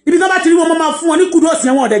 Ibi tó bá ti rí wọn máa fún wọn ní kudos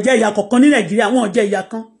yẹn, wọn ò dẹ̀ jẹ́ ìyà kankan ní Nàìjíríà, wọn ò jẹ́ ìyà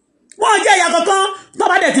kan, wọn ò jẹ́ ìyà kankan. Tó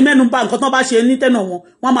bá dẹ̀ ti mẹ́nu bà nǹkan tó bá ṣe ní tẹ́nà wọn,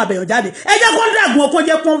 wọ́n máa bẹ̀yàn jáde. Ẹ jẹ́ kó drag wọn, kó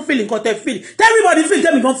jẹ́ kó feel nǹkan tẹ́ feel, everybody feel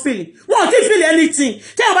tẹ́mi kan feel, wọn ò tí feel anything.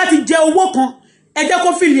 Tẹ́yàn bá ti jẹ owó kan ẹ jẹ́ kó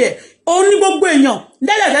feel ẹ̀ ó ní gbogbo èèyàn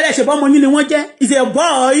dẹ́lẹ̀ ṣe bọ́ ọmọ yín ni wọ́n jẹ́ is a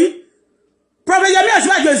boy Prophet Yemi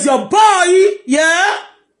Osinbajo is your boy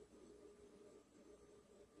yeah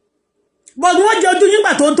but wọ́n jẹ́ ojú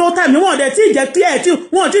nígbà tó time wọ́n dẹ̀ tí jẹ́ clear tí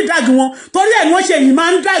wọ́n ti drag wọn torí ẹ̀ wọ́n ṣe yìí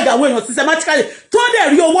máa ń drag àwọn èèyàn systematically tó dẹ̀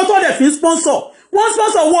rí owó tó dẹ̀ fi sponsor wọ́n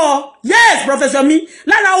sponsor wọ́ yes Professor mi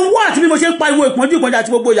lára owó àti bí mo ṣe ń pariwo ìpọ́njú àti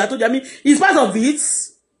gbogbo ìyà tó jẹ mí is part of it.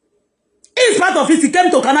 Is part of it. He came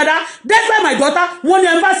to Canada. That's why my daughter, wọ́n ní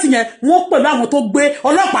embassy yẹn, wọ́n pẹ̀lú àwọn tó gbé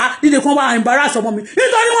ọlọ́pàá dídé kan wá embarrass ọmọ mi.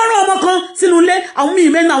 Nítorí wọ́n rán ọmọ kan sínú ilé, àwọn mi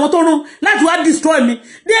ìmẹ́nu àwọn tó rán láti wá destroy me.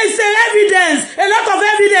 They say evidence, a lot of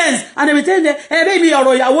evidence. And they will tell them, maybe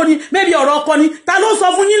ọ̀rọ̀ ìyàwó ni, maybe ọ̀rọ̀ ọkọ ni. Ta ló sọ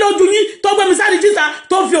fún yín lójú yín tó gbé mi sáré jíta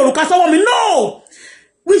tó fi òrùka sọ́wọ́ mi. No!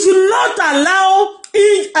 We should not allow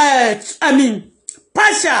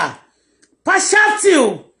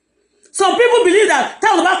partiality. Some people believe that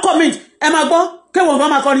táwọn bá comment ẹ máa gbọ́ kéwọn bá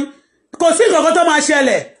máa kọrin kò sí nǹkan tó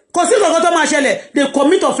máa ṣẹlẹ̀ they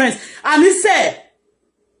commit offense and he said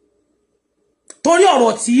torí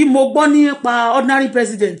ọ̀rọ̀ tí mo gbọ́ nípa ordinary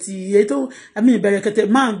president èyí tó Bẹ̀rẹ̀kẹ̀tẹ̀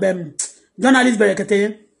máa ń journalist Bẹ̀rẹ̀kẹ̀tẹ̀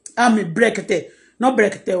Bẹ̀rẹ̀kẹ̀tẹ̀ not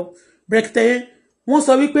Bẹ̀rẹ̀kẹ̀tẹ̀ o Bẹ̀rẹ̀kẹ̀tẹ̀ wọ́n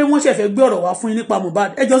sọ wípé wọ́n ṣẹ̀fẹ̀ gbé ọ̀rọ̀ wá fún yín nípa Mohbad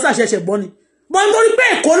ẹjọ́ ṣàṣẹ̀ṣẹ̀ gbọ́ ni bọ́n nítorí pé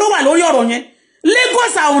Èkó ló wà lórí ọ̀rọ̀ yẹn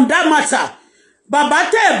Lagos are on that matter. Bàbá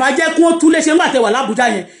tẹ́ bá jẹ́ kó tú lé ṣe ngba tẹ́ wà l'Abuja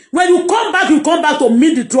yẹn when you come back to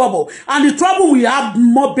meet the trouble and the trouble will have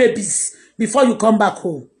more babies before you come back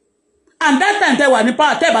home and that time tẹ́ wà ní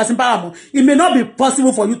power tẹ́ bá sin power mo it may not be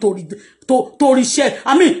possible for you to reshare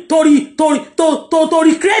to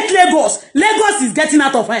recreate Lagos is getting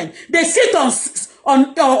out of hand. They sit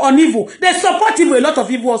on evil, they support evil, a lot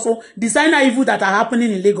of evil also designer evil that are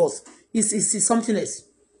happening in Lagos is something else.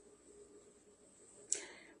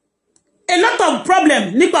 A lot of problem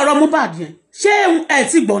nípa ọ̀rọ̀ Mohbad yẹn ṣé ẹ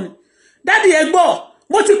ti gbọ́ ni daddy ẹ gbọ́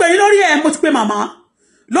mo ti pè yín lórí ẹ mo ti pè màmá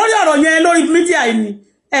lórí ọ̀rọ̀ yẹn lórí media yìí ni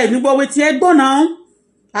ẹ ní gbọ́ wetin ẹ gbọ́ náà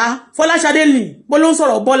Fọláṣadé ni bó ló ń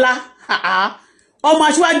sọ̀rọ̀ Bọ́lá ọmọ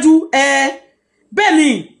aṣíwájú bẹ́ẹ̀ ni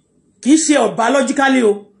kì í ṣe biologically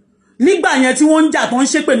o nígbà yẹn tí wọ́n ń jà tó ń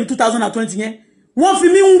ṣépè ní 2020 yẹn wọ́n fi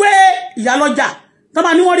mí ń wé ìyálọ́jà tó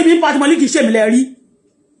máa ní wọ́n rí mi pàtìmọ́lì kì í ṣe mi lẹ rí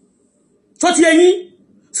tó ti ẹ̀yìn.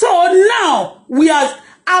 So now we are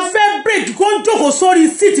after break kon jókòó sórí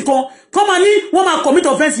seat kan come ani wọ́n máa commit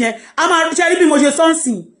offense yẹn a máa ṣe rí bí mo ṣe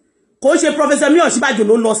sonsin kò ṣe Professor Yemi Osinbajo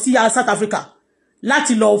ló lọ sí South Africa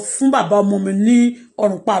láti lọ fún bàbá ọmọ mi ní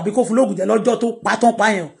ọrùn pa àbí kó fún lóògùn jẹ lọ́jọ́ tó pa tán pa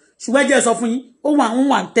yẹn ṣùgbọ́n jẹ́ sọ fún yín ó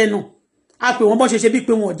wà tẹnu a pè wọ́n bó ṣe bí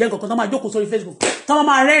pé wọn ò jẹ́ nǹkan kan tó máa jókòó sórí Facebook tó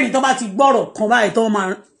máa rẹ́rìn tó bá ti gbọ́rọ̀ kan báyìí tó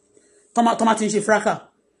máa ti ń ṣe fraka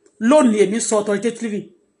lónìí èmi sọ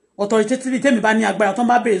authoritatively tẹ́mi bá ní agbára tó ń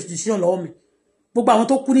bá bẹ̀rẹ̀ decision lọ́wọ́ mi gbogbo àwọn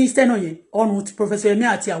tó kú ní steno yẹn ọrùn ti Professor Yemi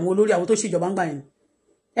àti àwọn olórí àwọn tó ṣèjọba ń gbà yẹn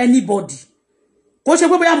anybody kò ṣe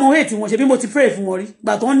pé bóyá mo hate wọn ṣe bí mo ti pray fún wọn rí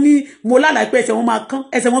gbà tó ní mo lálàá pé ẹsẹ̀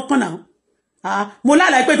wọn kàn náà mo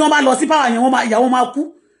lálàá pé tí wọ́n bá lọ sí power yẹn ìyàwó máa kú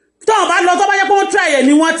tó wọ́n bá lọ tó bá jẹ́ pé wọ́n try ẹ̀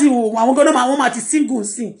ni wọ́n ti àwọn gbọ́dọ̀ wọ́n máa ti single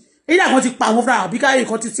sí ìdá kan ti pa àwọn fúnra àbí káyọ̀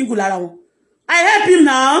kan ti single lára wọn I help him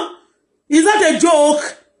now it's not a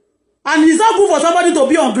joke. And it's not good for somebody to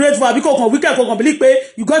be ungrateful because you can believe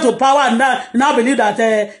you got to power and now believe that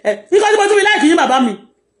because you be like you, baba mi.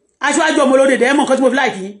 Aṣíwájú ọmọlódé dem because you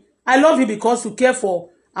like you. I love you because you care for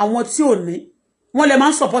àwọn tí ò ní. Wọ́n lè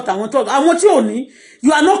máa support àwọn tí ò ní.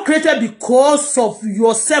 You are not created because of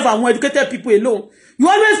yourself and educated people alone. You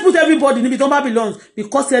always put everybody níbi tó bá belongs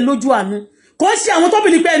because ẹ lójú àánú. Kò ṣe àwọn tó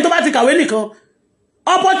believe pé ẹni tó bá ti kàwé nìkan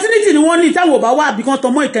opportunity ni wọ́n ní táwọn bá wà bí kan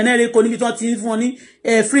tọmọ ìkẹnẹrẹ kò níbi tí wọ́n ti fún wọn ní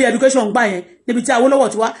free education gbà yẹn níbi tí Awólọ́wọ̀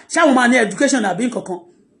ti wá ṣáwọn máa ní education àbí nǹkankan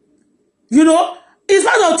you know it's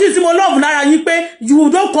part of things mo love lára yín pé you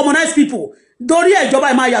don't commonize people dorí ìjọba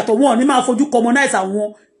ẹ máa yàtọ̀ wọn ní máa fojú commonize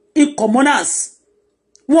àwọn commoners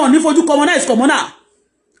wọn ní fojú commonize commoner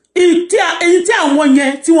èyí tí àwọn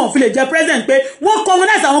yẹn tí wọ́n fi lè jẹ president pé wọ́n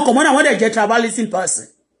commonize àwọn commoner wọ́n dẹ̀ jẹ́ traveling person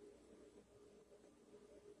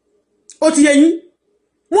ó ti yé yín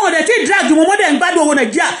wọ́n dẹ̀ tí drag wọn dẹ̀ ń gbádùn owó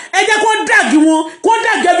Nàìjíríà ẹ jẹ́ kó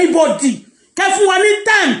drag everybody kẹ́ fún wa ní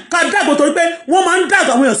time ká drag o torí pé wọ́n máa ń drag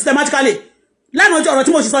àwọn èèyàn systematically lánàá ọjọ́ ọ̀rọ̀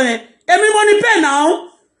tí mo sì sọ yẹn èmi mo ní pay now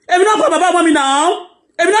èmi náà pọ̀ bàbá ọmọ mi now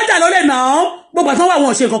èmi náà jà lọ́lẹ̀ now gbogbo àtàwọn wà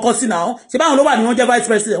wọn ṣe nǹkan sí now ṣe báwọn ló wà ní wọ́n jẹ́ vice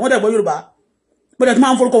president wọ́n dẹ̀ gbọ́ Yorùbá mo dẹ̀ tí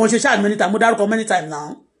máa ń forúkọ wọn ṣe ṣáà many time mo dárúkọ many time now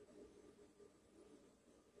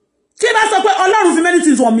tí bá sọ pé Ọlọ́run fi many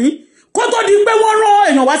things wọ̀n mí kó tó di pé wọ́n rán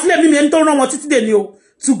èèyàn wá sílẹ̀ mímí ẹni tó rán wọn títí dè ní o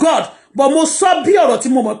to God but mo sọ bí ọ̀rọ̀ tí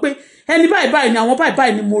mo mọ̀ pé ẹni báyìí ni àwọn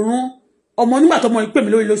báyìí ni mo rán ọmọ nígbà tó mọ̀ pé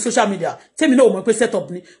mi lórí social media tèmi náà mọ̀ pé set up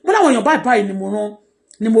ni mo láwọn èèyàn báyìí ni mo rán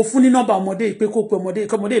ni mo fún ní nọ́mbà ọmọdé pé kó pe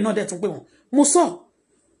ọmọdé náà dẹ̀ tún pé wọn mo sọ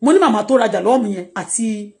mo ní màmá tó rajà lọ́wọ́ mi yẹn àti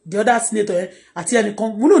the other senator yẹn àti ẹnìkan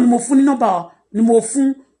mo lò ní mo fún ní nọ́mbà ni mo fún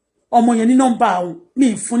ọmọ yẹn ní nọ́mbà àwọn mi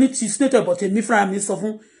fún ní ti senator but èmi fúnra mi sọ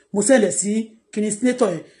fún mo sẹ́lẹ̀ sí kìíní senator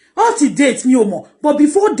yẹn up to date mi ò mọ̀ but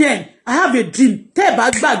before then I have a dream tẹ́ ẹ̀ bá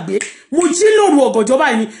gbàgbé mo jí lóru ọ̀gànjọ́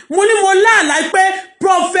báyìí ni mo ní mo láàlá pé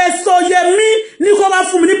Professor Yemi ní kó bá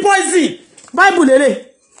fún mi ní poison Bible lélẹ̀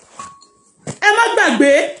ẹ má gbàgbé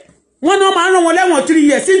wọ́n náà máa ń rán wọn lẹ́wọ̀n 3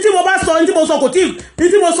 years tí mo bá sọ tí mo sọ kò tí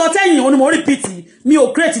tí mo sọ tẹ́yìn òun ni mo repeat mi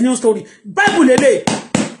ò create new story Bible lélẹ̀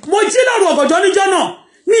mo jí lóru ọ̀gànjọ́ níjọ́ náà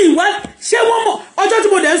ní ìwá ṣé wọ́n mọ̀ ọjọ́ tí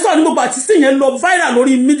mo dẹ̀ ń sọ ní gbogbo àti sí yẹn lọ viral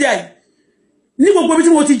lórí media yìí ní gbogbo ibi tí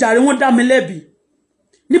mo ti jàre wọ́n dá mi lẹ́bi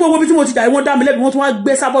ní gbogbo ibi tí mo ti jàre wọ́n dá mi lẹ́bi wọ́n tún wá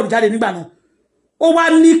gbé sábọ̀dù jáde nígbà náà ó wá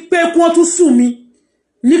ní pé kí wọ́n tún sùn mi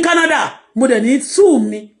ní Canada mo dẹ̀ ní sùn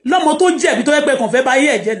mi lọ́mọ tó jẹ̀bi tó yẹ pé kàn fẹ́ bá yé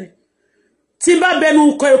ẹ̀jẹ̀ ni tí bá bẹnu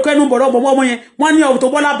kẹnu bọ̀rọ̀ ọmọ yẹn wọ́n ní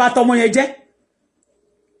Auto-Bola bá tọmọ yẹn jẹ́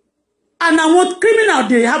and àwọn criminal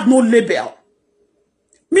they have no label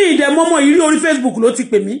mi ìdẹ̀ mọ́mọ́ ìrí orí Facebook ló ti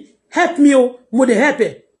pè mí help me o mo dẹ̀ help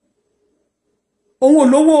ẹ̀ òun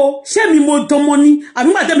olówó ṣé mi mo tọmọ ní àbí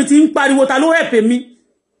màtẹ́ mi ti ń pariwo ta ló help mi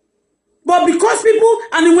but because people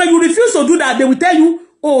and when you refuse to do that they will tell you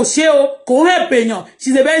oh ṣé o kò help èèyàn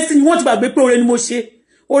she's a very sin wọ́n ti gbàgbé pé oore ni mo ṣe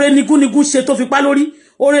oore nigúnigún ṣe tó fi pa lórí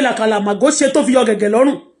oore làkàlàmàgò ṣe tó fi yọ gẹ̀gẹ̀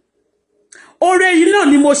lọ́rùn oore yìí náà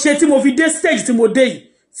ni mo ṣe tí mo fi dé stage tí mo dé yìí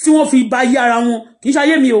tí wọ́n fi bà yé ara wọn kì í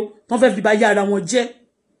ṣayé mi o wọ́n fẹ́ fi bà yé ara wọn jẹ́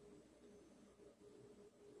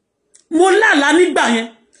mo lálàá nígbà yẹn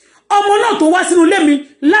ọmọ náà tó wá sínú ilé mi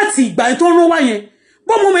láti ìgbà yẹn tó rán wá yẹn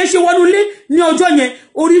bọ́mọ mi ṣe wọnú ilé ní ọjọ́ yẹn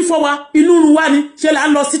orí ń fọ́ wa inú run wá ni ṣe là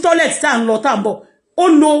ń lọ sí toilet tá ń lọ tá ń bọ̀ ó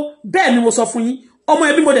lo bẹ́ẹ̀ ni mo sọ fún yín ọmọ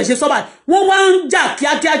yẹn bí mo dẹ̀ ṣe sọ báyìí wọ́n wá ń jà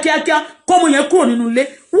kíákíá kọ́mọ yẹn kúrò nínú ilé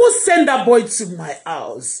who send that boy to my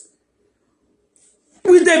house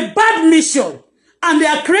with a bad mission and they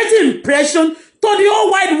are creating impression to the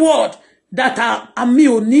whole wide world that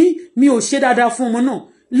mi ò ṣe dáadáa fún ọmọ náà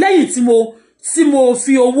lẹ́yìn tí mo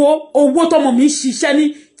fi owó tọ́mọ mi ṣiṣẹ́ ní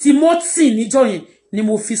Timothy níjọ́ yẹn ni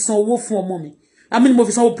mo fi san owó fún ọmọ mi àmì ni mo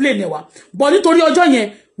fi san owó plane ẹ̀wà but nítorí ọjọ́ yẹn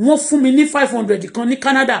wọ́n fún mi ní 500 kan ní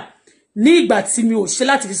Canada ní ìgbà tí mi ò ṣe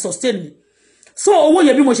láti fi sustain mi so owó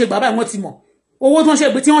yẹn bí mo ṣe gbà báyìí wọ́n ti mọ̀ owó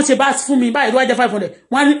tí wọ́n ṣe bá fún mi báyìí tó wá jẹ́ 500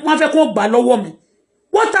 wọ́n fẹ́ kó gbà lọ́wọ́ mi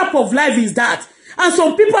what type of life is that and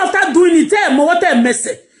some people after doing it tẹ́ ẹ̀ mọ́wọ́ tẹ́ ẹ̀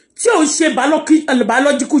mẹsẹ̀ tí ò ń ṣe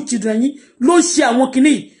biological children yín ló ń ṣe àwọn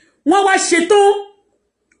kìnnì wọ́n wá ṣe tó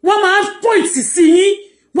wọ́n máa ń point sí yín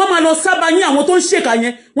wọ́n máa lọ sábà yín àwọn tó ń ṣèkà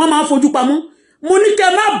yẹn wọ́n máa ń fojú pamọ́ mo ní kẹ́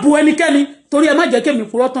má bu ẹnikẹ́ni torí ẹ má jẹ́ kémi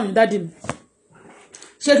purọ́ tàn yín dádì mi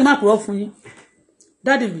ṣé kí má purọ́ fún yín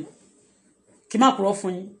dádì mi kí má purọ́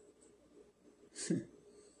fún yín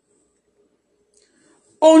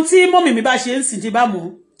ohun tí mọ́mì mi bá ṣe ń sìn tí bá mọ̀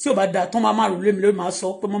tí ò bá da tán máa rò lé mi lórí máa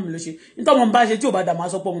sọ pé mọ́mì ló ṣe nítorí mọ́mì bá ṣe tí ò bá da máa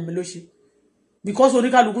sọ pé mọ́mì ló ṣe because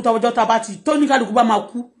oníkálukú tọwọ́jọ́ tá bá ti tó oníkálukú bá máa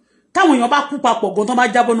kú táwọn èèyàn bá kú papọ̀ gan tán bá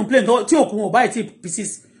jábọ́ nu plane tí òkú wọn ò báyìí tí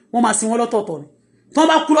pieces wọ́n máa sin wọn lọ́tọ̀ọ̀tọ̀ ni tán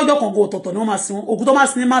bá kú lọ́jọ́ kan gan ọ̀tọ̀ọ̀tọ̀ ni wọ́n máa sin wọn òkú tó máa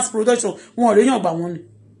sin ní mass production wọn ò réyàn gbà wọn ni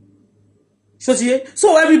ṣó ti yé so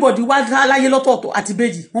everybody wá láyé lọ́tọ̀ọ̀tọ̀ àti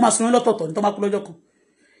bèjì wọ́n máa sin wọn lọ́tọ̀ọ̀tọ̀ ni tán bá kú lọ́jọ́ kan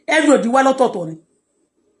everybody wá lọ́tọ̀ọ̀tọ̀ ni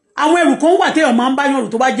àwọn ẹrù kan wà téèyàn máa ń bá yànrù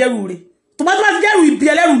tó bá jẹ́rù rẹ̀ tó bá ti jẹ́rù ibi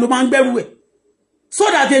ẹlẹ́rù ló máa ń gbẹ́rù ẹ̀ so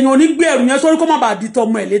that èèyàn ò ní gbé ẹrù yẹn sórí kó má bàa di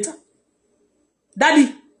tọmọ ẹ̀ létà dádì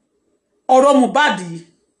ọ̀rọ̀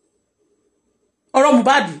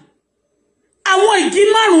Mohbad àwọn ìdí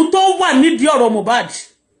márùn tó wà nídìí ọ̀rọ̀ Mohbad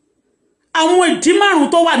àwọn ìdí márùn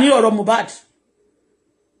tó wà ní ọ̀rọ̀ Mohbad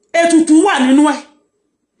ètùtù wà nínú ẹ̀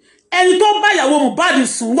ẹni tó bá ìyàwó Mohbad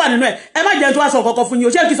sùn wà nínú ẹ̀ ẹ má jẹ́ tó wá sọ kọ̀kọ̀ fún yín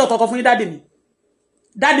o ṣé kí sọ kọ̀kọ̀ fún yín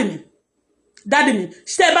dádì mi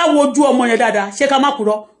ṣé bá wojú ọmọ yẹn dáadáa ṣé ká má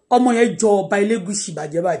kúrò ọmọ yẹn jọ ọba Elégùṣì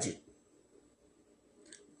bàjẹ́bàjẹ́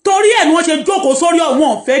torí ẹ̀ ni wọ́n ṣe jókòó sórí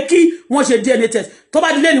ọ̀wọ́n fẹ́ kí wọ́n ṣe DNA test tó bá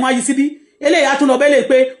dilé ni wọ́n yí síbí eléyìí á tún lọ bẹ́lẹ̀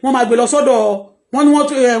pé wọ́n máa gbé lọ sọ́dọ̀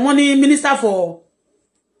wọ́n ní minister for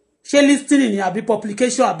ṣe listening ni àbí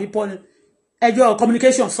publication àbí ẹjọ́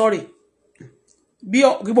communication sorry bí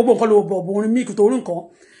gbogbo nǹkan ló bọ̀ orin míì torí nǹkan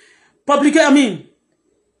publication I mean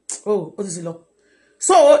ó ti sì lọ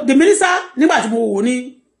so the minister nígbà tí mo wò ní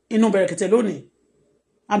inú bẹ̀rẹ̀kẹ̀tẹ̀ lónìí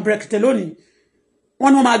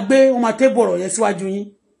wọ́n ní wọ́n máa tébù ọ̀rọ̀ yẹn síwájú yín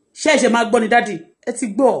ṣẹ́ẹ̀ṣẹ̀ máa gbọ́ ni dádì ẹ ti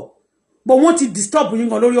gbọ́ bọ̀ wọ́n ti disturb yín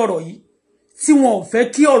gan lórí ọ̀rọ̀ yìí tí wọn ò fẹ́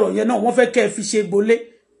kí ọ̀rọ̀ yẹn náà wọ́n fẹ́ kẹ́ ẹ fi ṣe gbolé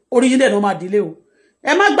orí yín dẹ̀ náà máa délé o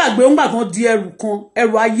ẹ má gbàgbé ńgbà kan di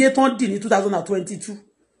ẹrù ayé tán dì ní 2022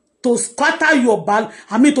 to scatter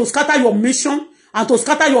to scatter your mission and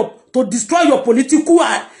to destroy your political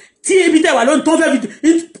tí ibi tẹ́ wà lónìí tó fẹ́ fi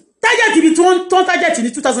target ibi tí wọ́n target ní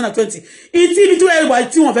 2020 ìtí ibi tí wọ́n wà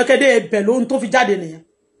tí wọ́n fẹ́ kẹ́dẹ́ ẹbẹ̀ lóhun tó fi jáde nìyẹn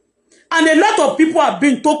And a lot of people have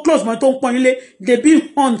been too close. They've been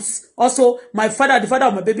hunts. Also, my father, the father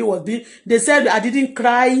of my baby was being, they said I didn't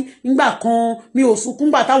cry. Ngba kan, mi ò sunkún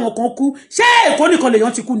ngba táwọn kan kú. Ṣé Èkó nìkan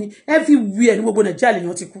lèyàn ti kú ni? Everywhere ni gbogbo Nàìjíríà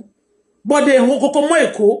lèyàn ti kú. But they kọ́kọ́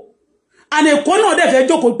mọ́ Èkó. And Èkó náà dẹ̀ fẹ́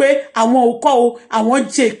jókòó pé àwọn ò kọ́ o, àwọn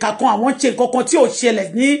ṣe kankan, àwọn ṣe kankan tí ò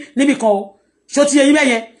ṣẹlẹ̀ níbi kan o. Ṣó ti yé yín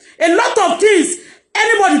bẹ́yẹn. A lot of things,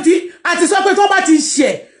 anybody tí àti sọ pé tó bá ti ṣe,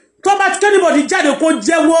 tó bá ti anybody jáde kó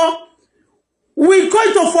jẹ́wọ́. We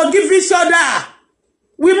going to forgive each other.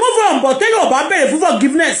 We move on, but tell you about for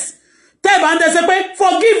forgiveness. Tell you about say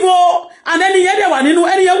forgive oh, and any year wà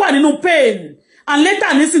nínú pain. And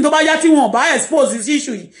later listen to bá yá tí wọ́n bá expose this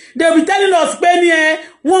issue. They'll be telling us pé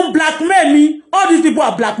wọ́n blackmail me. All these people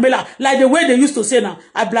are blackmailer, like the way they used to say now.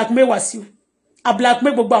 I blackmail Wasiu. I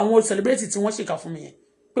blackmail gbogbo àwọn celebrity tí wọ́n ṣèkà fún mi yẹn.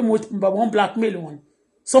 Pé mo wọ́n blackmail wọn.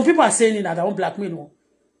 Some people are saying that I won't blackmail wọn.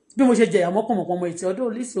 Bí mo ṣe jẹ àmọ́ pọ̀mọ̀pọ̀ mo ètí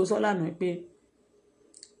ọdún lisi ó sọ lánàá pé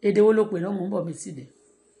èdè wo ló pè náà mo ń bọ̀ mi síde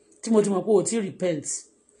tí mo ti mọ̀ pé o ti repent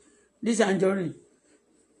this Anjorin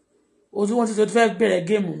o tí wọ́n ti fẹ́ bẹ̀rẹ̀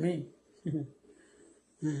géèmù mi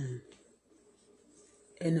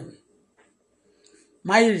anyway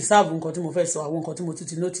máa reserve nǹkan tí mo fẹ́ sọ àwọn nǹkan tí mo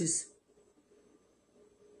ti notice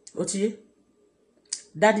ó ti yé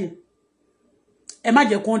daddy ẹ má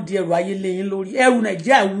jẹ́ kó di ẹrù ayé lẹ́yìn lórí ẹrù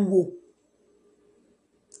Nàìjíríà wúwo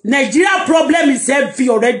Nigeria problem is heavy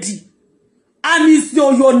already. And it's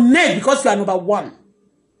your neck because you are number one.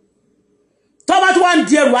 Tó bá tí wọ́n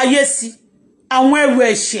di ẹrù ayé sí, àwọn ẹrù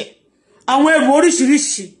ẹ̀ṣẹ̀, àwọn ẹrù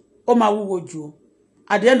oríṣiríṣi, ó máa wúwo jù.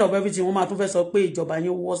 At the end of everything, wọ́n máa tún fẹ́ sọ pé ìjọba yín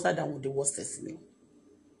worse than the worstest ni.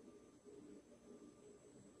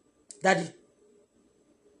 Daddy,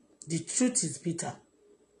 the truth is bitter.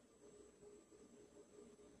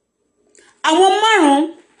 Àwọn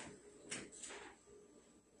márùn-ún.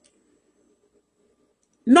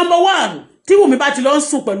 Number one, tí Wùmí bá ti lọ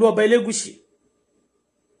sùn pẹ̀lú ọba Elégùṣì.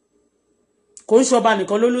 Kò ń ṣọba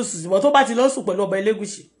nìkan ló lù sùn, tó bá ti lọ sùn pẹ̀lú ọba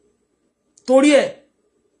Elégùṣì. Torí ẹ̀,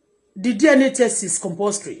 the DNA test is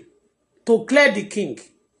compulsory to clear the king.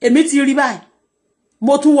 Èmi ti rí báyìí.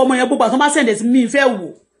 Mo tún wo ọmọ yẹn gbogbo àtọ́ bá send it mi fẹ́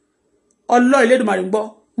wò. Ọlọ́ Elédùmarè gbọ́.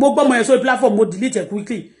 Mo gbọ́ ọmọ yẹn sórí platform, mo delete it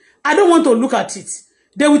quickly. I don't want to look at it.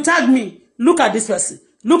 They will tag me. Look at this person.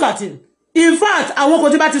 Look at him. In fact, àwọn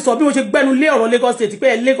kan tí bá ti sọ bí mo ṣe gbẹ́nu lé ọ̀rọ̀ Lagos State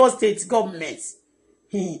pé Lagos State government.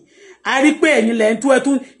 A rí pé ẹ̀yin lẹ ń tú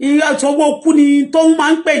ẹtún ìsanwó kú ni tó ń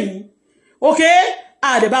máa ń pè yín. Okay?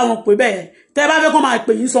 A dẹ̀ bá wọn pè bẹ́ẹ̀. Tẹ́ bá fẹ́ kó máa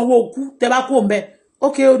pè yín sanwó kú, tẹ́ bá kó ńbẹ̀.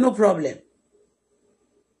 Okay, no problem.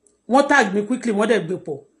 Wọ́n tag me quickly, wọ́n dẹ̀ gbé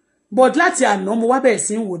pọ̀. But láti àná mo wá bẹ̀rẹ̀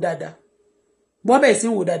sí ń wò dáadáa. Mo wá bẹ̀rẹ̀ sí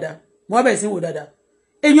ń wò dáadáa. Mo wá bẹ̀rẹ̀ sí ń wò dáadáa.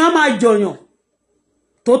 Èèyàn á máa jọyàn.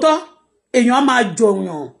 Tótọ́, èèyàn á máa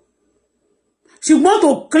jọyàn. She want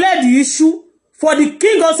to clear the issue for the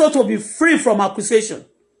king also to be free from accusation.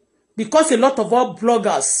 Because a lot of our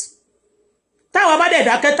bloggers, táwa bá dẹ̀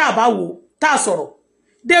dákẹ́ tá bá wò, tá sọ̀rọ̀,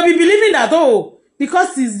 they'll be believing that, oh,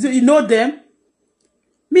 because you know them.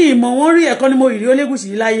 Mi mọ̀ wọ́n rí ẹ̀kọ́ ni mo ìrí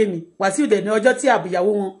Olégùṣì láyé mi. Wàsíù dẹ̀ ní ọjọ́ tí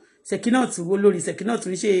àbúyàwó wọn, Sekinat olórí Sekinat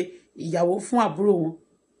ń ṣe ìyàwó fún àbúrò wọn.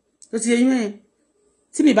 Tó ti yé yín ẹ̀.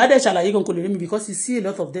 Tí mi bá dẹ̀ ṣàlàyé gan kò lè rí mi because you see a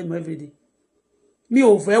lot of them every day. Mi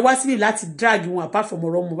ò fẹ́ wá síbi láti drag wọn apart from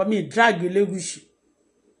ọ̀rọ̀ mo bá mi drag Elégùṣì.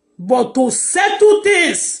 But to settle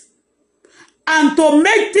things and to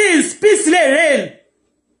make things peacefully reign.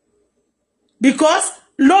 Because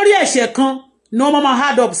lórí ẹ̀ṣẹ̀ kan no mama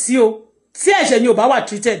hard up sí o. Tí ẹ̀ṣẹ̀ ni ò bá wà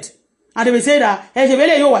treated. And they will say that ẹ̀ṣẹ̀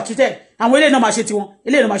bele yóò wà treated. Àwọn eléyìí náà máa ṣe tiwọn,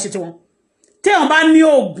 eléyìí náà máa ṣe tiwọn. Téèyàn bá ní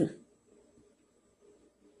oògùn.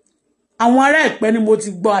 Àwọn ará Ẹ̀pẹ́ ni mo ti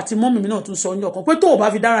gbọ́ àti mọ́mì mi náà tún sọ ní ọkàn pé tó o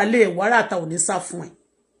bá fi dára lé ẹ̀wọ̀ ará àta ò ní sá fún ẹ.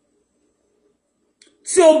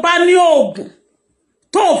 Tí o bá ní oògùn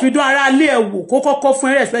tó o fi dán ara lé ẹ̀wọ̀ kó kọ́kọ́ fún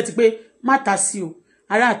ẹ respect pé má ta sí o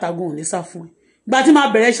ará àtagùn ò ní sá fún ẹ. Ìgbà tí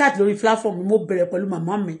máa bẹ̀rẹ̀ chat lórí platform mi mo bẹ̀rẹ̀ pẹ̀lú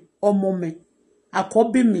màmá mi, ọmọ mi,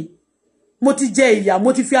 àkọ́bí mi. Mo ti jẹ ìyà,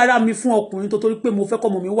 mo ti fi ara mi fún ọkùnrin tó torí pé mo fẹ́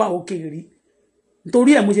kọ́mọ mi wà òkè rí.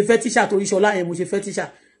 Nítorí ẹ̀ mo ṣe fẹ́ tíṣà torí Ṣọlá ẹ̀ mo ṣe fẹ́ tíṣà.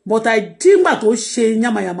 But I dìgbà tó ṣe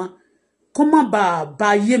yamayama kó má ba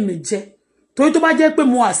ayé mi jẹ́. Torí tó bá jẹ́ pé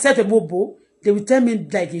mo accept mo bò, they will tell me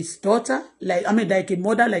like his daughter, like I mean like a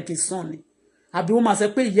mother, like a son. Àbí wọ́n máa sọ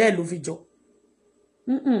pé ìyá ẹ̀ ló fi jọ.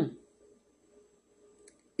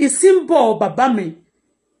 Ìsímbọ̀ bàbá mi.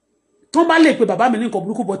 Tó bá lè pe bàbá mi ní nǹkan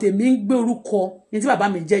burúkú but èmi ń gbé orúkọ ní tí bàbá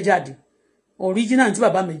mi jẹ́ jáde. Original tí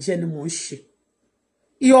bàbá mi jẹ́ ni mo ń ṣe.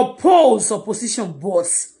 He oppose opposition but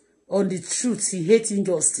on the truth he hate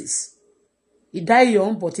injustice. He die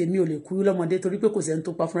young but èmi ò lè kú lọ́mọdé torí pé kò sẹ́ni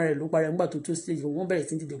tó pa fúnra rẹ̀ ló parẹ́ ńgbà tó tó stage wọ́n bẹ̀rẹ̀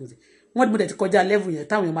sí dìde ogun sí. Wọ́n dìbò tẹ̀ ti kọjá level yẹn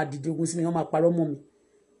táwọn èèyàn máa dìde ogun sí mi wọ́n máa parọ́ mọ́ mi.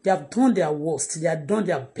 They have done their worst. They have done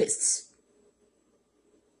their best.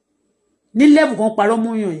 Ní level kan parọ́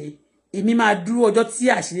mú yàn yín. Èmi máa dúró ọjọ́ tí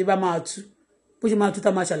àṣírí bá máa tú. Bó ṣe máa tú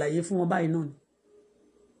tá máa ṣàlàyé fún wọn báyìí náà ni.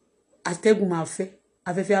 Atẹ́gùn máa fẹ́,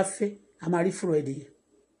 afẹ́fẹ́ á fẹ́, a máa rí fúrọ̀ ẹ̀dẹ̀.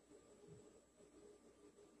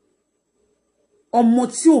 Ọmọ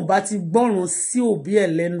tí ò bá ti gbọ́ràn sí òbí ẹ̀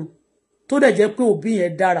lẹ́nu tó dẹ̀ jẹ́ pé òbí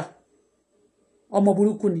yẹn dára. Ọmọ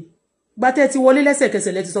burúkú ni. Gbà tẹ́ ti wọlé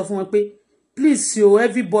lẹ́sẹ̀kẹsẹ̀ lẹ ti sọ fún wọn pé please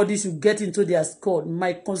everybody should get into their squad.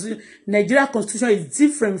 My constitution, Nigeria constitution is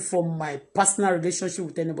different from my personal relationship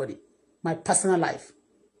with anybody. My personal life.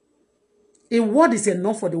 A word is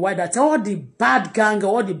enough for the white that all the bad gang,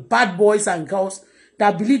 all the bad boys and girls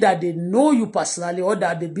that believe that they know you personally or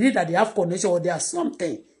that they believe that they have connection or they are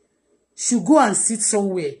something should go and sit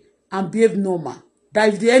somewhere and behave normal. That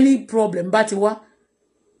if there any problem, but what?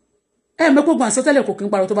 Me ko gban so tele ko kin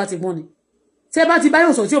paro tó bá ti gbọ́n ni. Tẹ́ bá ti bá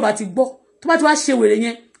yon so tí ó bá ti gbọ́, tó bá ti wá ṣe wèrè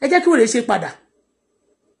yẹn, ẹ jẹ́ kí wèrè ṣe padà.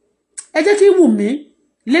 Ẹ jẹ́ kí Wùmí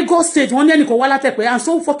Lagos State wọ́n ní ẹnìkan wá látẹ̀pẹ́ and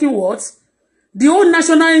so fucking what? The whole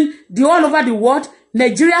national, the all over the world,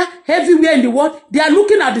 Nigeria, everywhere in the world, they are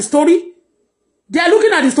looking at the story. They are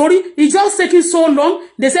looking at the story. It's just taking so long.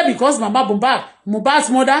 They say because Mama Mohbad's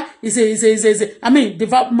mother is I mean,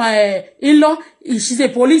 my in-law, she's a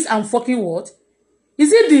police and fucking what?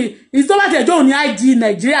 Is it it's not like they don't IG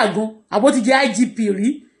Nigeria go about the IGP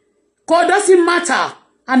rí? God doesn't matter.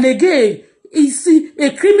 And again, it's a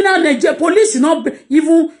criminal Nigeria police should not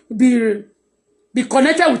even be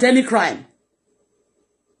connected with any crime.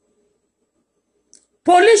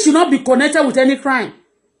 Police should not be connected with any crime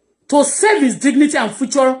to save his dignity and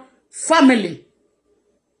future family.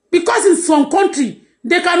 Because in some country,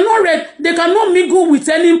 they cannot mingle with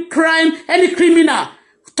any crime, any criminal.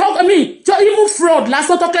 Even fraud, last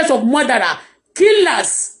not talk less of murderer,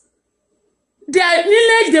 killers. Their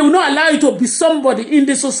lineage, they will not allow you to be somebody in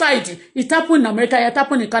the society. It happened in America, it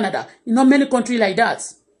happened in Canada. In not many countries like that.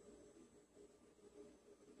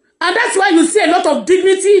 And that's why you see a lot of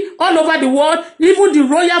dignity all over the world. Even the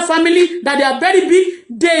royal family, that they are very big,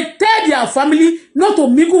 they tell their family not to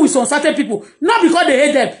mingle with some certain people. Not because they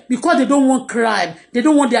hate them, because they don't want crime. They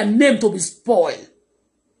don't want their name to be spoiled.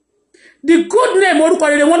 The good name, orúkọ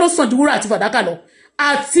rere wọn ló sàn ju wúrà àti fàdákà lọ.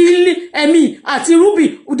 Àti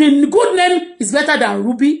Ruby, the good name is better than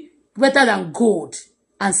Ruby, better than gold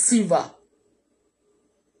and silver.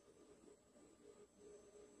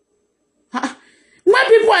 When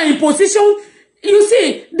people are in position, you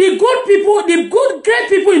see, the good people, the good, great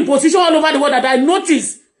people in position all over the world that I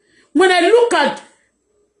notice, when I look at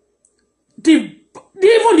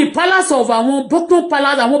even the palace of our Buckingham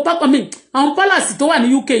Palace, our palace tó wà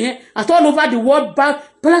ní UK yẹn, at all over the world,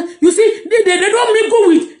 you see, they don't mingle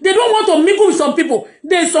with, they don't want to mingle with some people.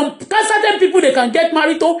 There's some certain people they can get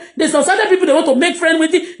married to. There's some certain people they want to make friends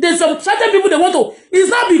with it. There's some certain people they want to. It's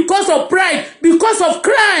not because of pride, because of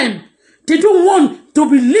crime. They don't want to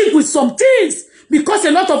be linked with some things because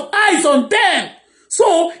a lot of eyes on them.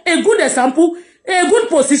 So a good example, a good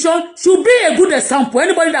position should be a good example.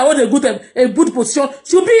 Anybody that wants a good position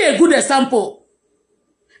should be a good example.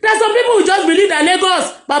 There's some people who just believe that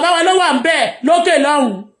Lagos, Baba wa ló wà ńbẹ̀, lókè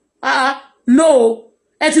lọ́hùn. No.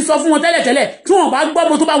 Ẹ ti sọ fún wọn tẹ́lẹ̀. Tí wọ́n bá gbọ́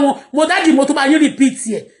mo tó bá wọn, mo daddy mo tó bá yín repeat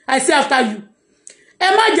here. I say after you. Ẹ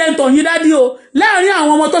má jẹ́ ntọ̀ yín daddy o. Láàrin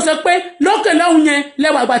àwọn ọmọ tó sọ pé lókè lọ́hùn yẹn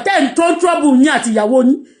lẹ́wà àgbà tẹ́ ń tó trouble yín àti ìyàwó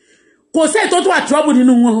yín. Kò sí tó wà trouble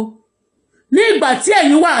nínú wọn o. Ní ìgbà tí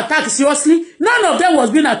ẹ̀yin wà attack seriously, none of them was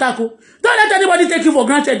being attacked. Don't let anybody take you for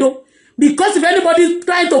granted though. Because if anybody is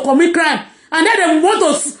trying to commit crime, and then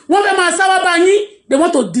they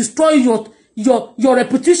want to destroy your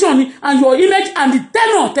reputation and your image and the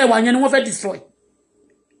tenor te wa yen ni wọ́n fẹ́ destroy.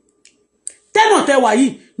 Tenor te wa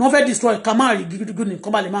yìí ni wọ́n fẹ́ destroy. Kamari gidigidu ni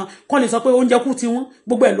kan ba le ma kon lè sọ pé oúnjẹ kú ti wọ́n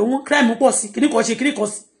gbogbo ẹ̀ ló wọ́n crime pọ̀ sí kíní kan ṣe kíní kan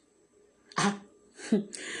sí.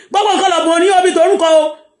 Gbogbo nǹkan lọ bo ni obi torúkọ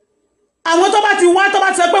o. Àwọn tó bá ti wá tó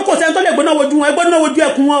bá ti sọ pé kò sẹ́ni tó lè gbóná wojú wọn, ẹ gbóná wojú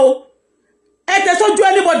ẹkún wọn o. Ẹ tẹ́ sójú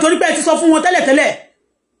anybody torí pé ẹ ti sọ fún wọn tẹ́lẹ̀.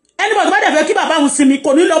 Anybody bá dẹ̀ fẹ́ kí bàbá òun sinmi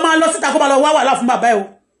kò ní lọ máa lọ síta kó bá lọ wá wàhálà fún bàbá ẹ̀ o.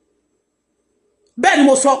 Bẹ́ẹ̀ ni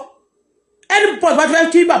mo sọ. Anybody bá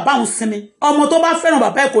fẹ́ kí bàbá òun sinmi, ọmọ tó bá fẹ́ràn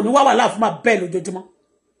bàbá ẹ̀ kò ní wá wàhálà fún bàbá ẹ̀ lójoojúmọ́.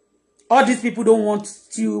 All these people don't want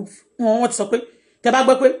you, wọ́n sọ pé tẹ́ bá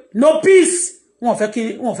gbọ́ pé no peace, wọ́n fẹ́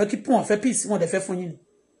peace, wọ́n dẹ̀ fẹ́ fún yín.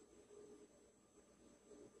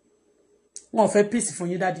 Wọ́n fẹ́ peace fún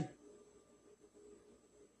yín daddy.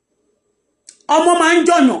 Ọmọ máa ń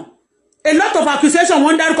jọyàn. A lot of accusation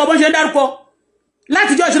wọ́n dárúkọ bọ́n ṣe dárúkọ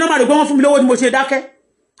láti jọ́ ìṣẹ́nà máa rẹ̀ gbọ́n fún mi lówó ni mo ṣe dákẹ́.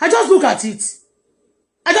 I just look at it.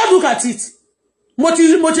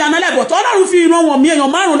 mo ti analyze but Ọlọ́run fi ìran wọn mi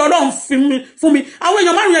èèyàn márùn lọ́lọ́run fi fún mi àwọn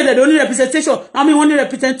èèyàn márùn yẹn dẹ̀dẹ̀ ó ní representation àwọn wọ́n ní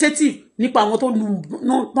representative nípa àwọn tó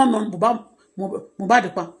nà Mohbad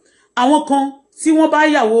pa àwọn kan tí wọ́n bá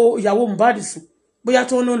ìyàwó Mohbad sùn bóyá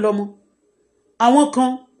tó ló ń lọ́mọ àwọn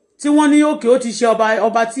kan tí wọ́n ní òkè ó ti ṣe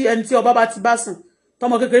ọba tí ẹni tí ọba bá ti bá sùn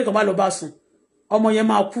tọmọ kékeré kan bá lọ bá sùn ọmọ yẹn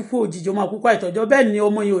máa kú kú òjijì ó máa kú kú àìtọ́jọ́ bẹ́ẹ̀ ni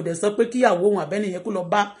ọmọ yẹn ò dẹ̀ sọ pé kíyàwó òun àbẹ́ni yẹn kó lọ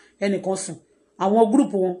bá ẹnìkan sùn àwọn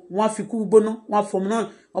gúrùpù wọn fi kú gbóná wọn fọmọ náà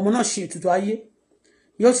ọmọ náà ṣe ètùtù ayé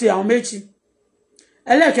yóò ṣe àwọn méjì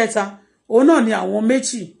ẹlẹ́ẹ̀kẹta òun náà ni àwọn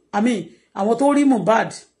méjì àwọn tó rí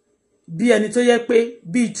Mohbad bí ẹni tó yẹ pé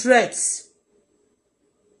bí threat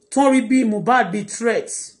tó rí bí Mohbad bí threat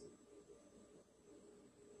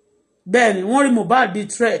bẹ́ẹ̀ ni wọ́n rí Mohbad bí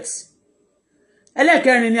threat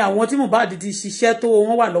ẹlẹ́ẹ̀kẹrin ni àwọn tí Mohbad ti ṣiṣẹ́ tó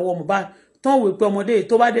wọ́n wà lọ́wọ́ Mohbad tán wò pé ọmọdé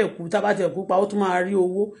tó bá dẹ̀ kú tá bá tẹ̀ kú pa ó tún máa rí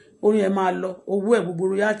owó orin ẹ̀ máa lọ owó ẹ̀ gbogbo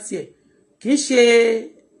royalty ẹ̀ kì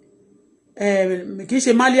í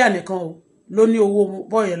ṣe Malia nìkan o ló ní owó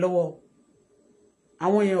bọ́ yẹn lọ́wọ́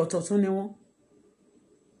àwọn yẹn ọ̀tọ̀ tún ni wọ́n.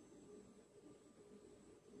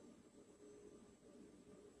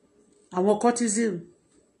 àwọn courtesan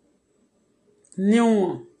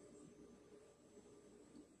níwọ̀n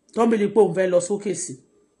tó ń bèèrè pé òun fẹ́ lọ sókè sí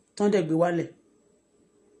tó ń dẹ̀ gbé wálẹ̀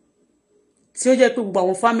tí ó jẹ́ pé gbogbo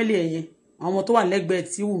àwọn fámílì ẹ̀yẹn àwọn tó wà lẹ́gbẹ̀ẹ́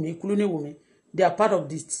tí Wùmí kúlú ní Wùmí they are part of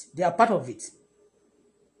this they are part of it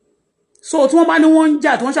so tí wọ́n bá ní wọ́n ń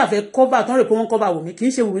jà tí wọ́n ṣàfẹ́ cover tí wọ́n rò pé wọ́n cover Wùmí kì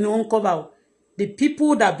í ṣe Wùmí ni wọ́n ń cover o the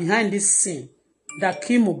people that behind this scene that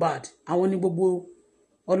kill Mohbad àwọn ní gbogbo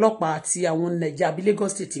ọlọ́pàá àti àwọn Nàìjíríà àbí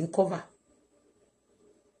Lagos State ń cover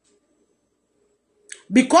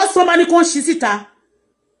because wọ́n bá ní kó ń ṣí síta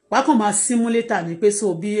wàá kàn máa simulator ní pé so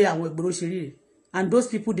bí àwọn ìgboro ṣe rí rèé. And those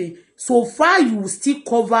people, so far you still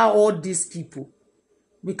cover all these people.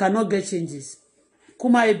 We cannot get changes.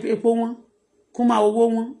 Kuma epo wọn, kuma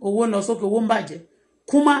owó lọ sókè, owó ń bàjẹ́.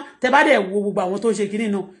 Kuma tẹ́ bá dẹ̀ wo gbogbo àwọn tó ṣe kíní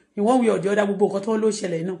náà, in one way or the other gbogbo nǹkan tó ló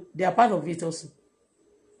ṣẹlẹ̀ náà, they are part of it also.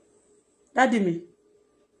 Daddy mi,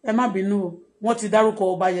 ẹ má bínú o, wọ́n ti dárúkọ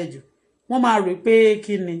ọba yẹn jù. Wọ́n máa rò pé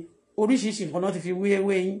kíni, oríṣiríṣi nǹkan náà ti fi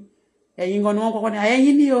wé yín. Ẹ̀yin gan ni wọ́n kọ́kọ́ ní,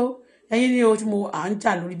 ẹ̀yin ni o. Ẹ̀yin ni o tí mo à ń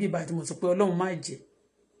jà lórí bíbá tí mo sọ pé Ọlọ́run má jẹ́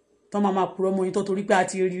tó máa purọ́ mọ́ yín tó torí pé a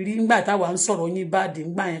ti rí nígbà táwa ń sọ̀rọ̀ yín báàdì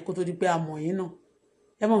ńgbà yẹn kó tó di pé a mọ̀ yín náà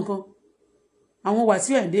ẹ mọ̀ nǹkan àwọn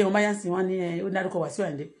Wàsíù Àyìndé wọn báyà sí wọn ní ó dárúkọ Wàsíù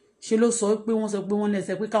Àyìndé ṣe ló sọ pé wọ́n sọ pé wọ́n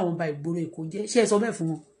lẹ́sẹ̀ pé káwọn ba ìgboro Èkó jẹ́ ṣé ẹ sọ bẹ́ẹ̀ fún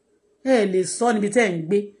wọn ẹ lè sọ níbi tẹ́ ẹ̀ ń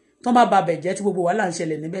gbé tó bá ba bẹ̀ jẹ́ tí gbogbo wàhálà ń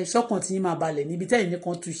ṣẹlẹ̀ níbẹ̀ ṣọ́kàn tí yín máa balẹ̀ níbi tẹ́ ẹ̀ ní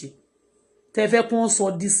kan túṣe tẹ́ fẹ́ kó sọ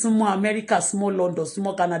di súnmọ́ Amẹ́ríkà súnmọ́ London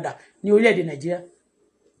súnmọ́ Canada ní orílẹ̀-èdè Nàìjíríà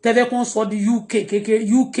tẹ́fẹ́ kó sọ di UK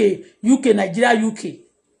Nigeria UK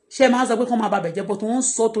ṣé máa sọ pé kó máa ba bẹ̀jẹ̀ bọ́ tó wọ́n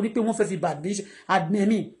sọ torí pé wọ́n fẹ́ fi ba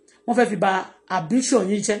wọ́n fẹ́ fi ba ambition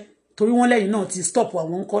yín jẹ́ torí wọ́n lẹ́yìn náà ti stop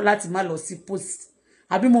àwọn ńkọ́ láti má lọ sí post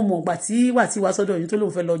àbí mo mọ̀ ọ̀gbà tí wà tí wá sọ́dọ̀ yín tó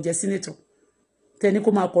lóun fẹ́ lọ jẹ senator tẹ́ni kó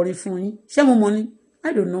máa kọrin fún yín ṣé mo mọ̀ ni I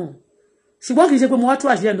don't know ṣùgbọ́n kì í ṣe pé mo wá tú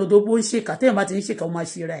àṣírí ẹ̀dọ̀ tó bó ń ṣèkà téèyàn bá ti ń ṣèkà ó máa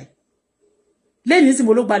ṣe ra ẹ̀ lẹ́yìn tí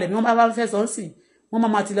mo ló gbalẹ̀ mi wọ́n bá fẹ́ sọ sí wọ́n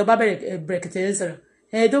máa ti lọ bá bẹ̀rẹ̀ bẹ̀rẹ̀kẹ̀tẹ̀ ẹ̀ sọ̀rọ̀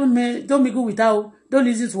don't be good with her don't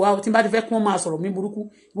listen to her tí n bá ti fẹ́ kí wọ́n máa sọ̀rọ̀ mi burúkú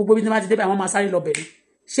gbogbo bí tí n bá ti débẹ̀ àwọn máa sáré lọ bẹ̀rẹ̀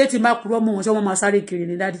ṣé tí n bá purọ́ mọ́ wọn ṣé wọ́n máa sáré kiri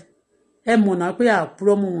ní dádì ẹ mọ̀ náà pé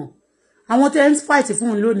àpurọ́ mọ́ wọn àwọn tẹ́ ń fight fún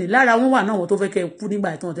un lónìí lára wọn wà náà wọn tó fẹ́ kẹ́ kú nígbà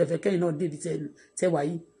tí wọ́n tẹ́ fẹ́ kẹ́yìn náà débi tẹ́ wà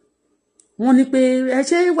yìí wọ́n ní pé ẹ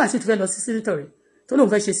ṣé Wàsíù tó fẹ́ lọ sí senator rẹ̀ tó lóun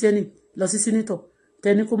fẹ́ ṣe sẹ́ni lọ sí senator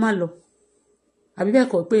tẹ́ni kó má lọ àbí bẹ́ẹ̀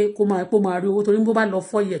kọ́ pé kó máa rí owó torí bó bá lọ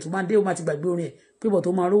 4 years tó máa dé ó máa ti gbàgbé orin ẹ̀ pé bọ̀ tó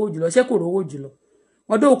máa rówó jùlọ ṣé kò rówó jùlọ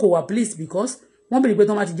ọdún kò wà please because wọ́n bèrè pé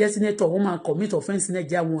tó máa ti jẹ́ senator wọ́n máa commit offence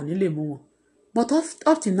Nàìjíríà wọn ò ní lè mú wọn but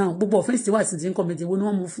up till now gbogbo offence tí wà sí ti ń commit wo ni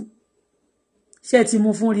wọ́n mú fún ṣé ẹ ti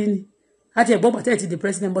mú fún rí ni àti ẹ̀gbọ́n bàtẹ́ ti di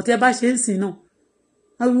president but ẹ bá ṣe ń sìn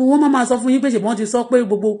náà wọ́n máa sọ fún yín pé ṣèbọn ti sọ pé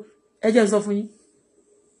gbogbo ẹjẹ́ ń sọ fún yín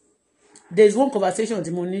there is one conversation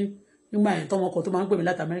tí mo ní nígbà yẹn tọmọ ọkọ tó máa ń pè mí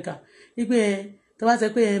láti America wípé tó bá sọ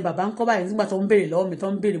pé bàbá ń kọ́ báyìí nígbà tó ń béèrè lọ́wọ́ mi tó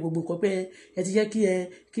ń béèrè gbogbo nǹkan pé ẹ ti jẹ́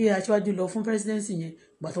kí aṣáájú lọ fún presidency yẹn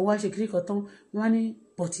gbà tó wá ṣe kiri kan tán wọ́n á ní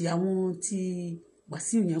bọ̀tì àwọn ti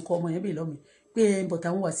Wàsíù yẹn kọ́ ọmọ yẹn béèrè lọ́wọ́ mi pé bọ̀tì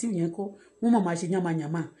àwọn Wàsíù yẹn kọ́ wọ́n mọ̀ máa ṣe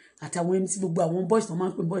yánmayànmá àti àwọn MC gbogbo àwọn boys tó máa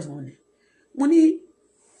ń pè boys wọn ni mo ní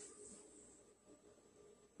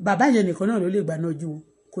bàbá yẹn nìkan náà ló lè gbà náà ju wọn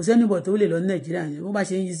kò sẹ́ni bọ̀ tó lè lọ ní Nàìjíríà yẹn wọ́n bá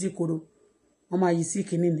ṣe ń yí sí koro wọ́n máa yí sí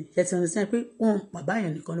kinní ni ẹ ti rìn sẹ́yìn pé wọ́n bàbá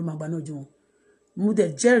yẹn nìkan ló máa gbà náà ju wọn mo dẹ̀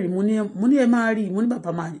jẹ́rìí mo ní ẹ máa rí mo ní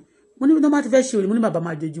bàbá máa rí mo ní bí wọ́n bá ti fẹ́ ṣe òní mo ní bàbá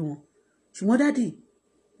máa jojú wọn ṣùgbọ́n dádì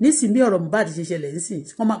nísìnyí bí ọ̀rọ̀ Mohbad ṣe ṣẹlẹ̀ nísìnyí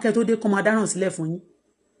kọ́ máa kẹ́ tó dé kọ́ máa dáràn sílẹ̀ fún yín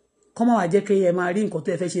kọ́ máa wà jẹ́ kí ẹ máa rí nǹkan tó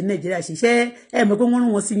ẹ fẹ́ ṣe ní Nàìjíríà ṣiṣẹ́ ẹ mọ̀ pé wọ́n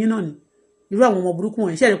rún wọn sí yín náà ni irú àwọn ọmọ burúkú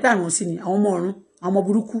wọn ṣe rí pé àrùn sí ni àwọn ọmọ ọ̀run àwọn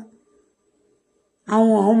burúkú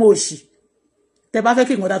àwọn ọmọ òṣì tẹ́ bá fẹ́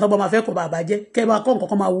kí nǹkan ta tó bá máa fẹ́ kó bàbá jẹ́ kẹ́ bá kọ́ nǹkan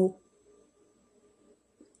kan máa wo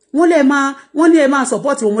wọ́n ní ẹ máa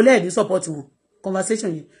support wọn mo lẹ́ẹ̀ ní support wọn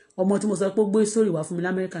conversation yìí ọmọ tí mo sọ pé gbé sórí wá fún mi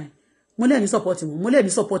l'Amẹ́ríkà yẹn mo lẹ́ẹ̀ ní support wọn mo lẹ́ẹ̀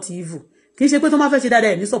ní support evil kì í ṣe pé tó máa fẹ́ ṣe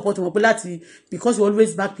dáadáa ẹ̀ ní support wọn pé láti because you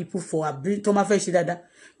always back people for tó máa fẹ́ ṣe dáadáa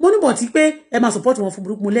mo ní bọ̀ tí pé ẹ máa support wọn fún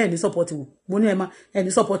burúkú mo lẹ́ẹ̀ ní support wọn mo ní ẹ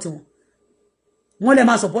ní support wọn wọ́n lẹ́ẹ̀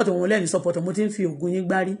máa support wọn mo lẹ́ẹ̀ ní support wọn mo ti ń fi ògùn yín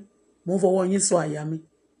gbárí mo ń fọwọ́ yín sọ àyà mi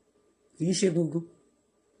kì í ṣe gbogbo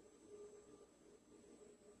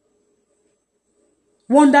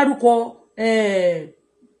wọ́n ń dárúkọ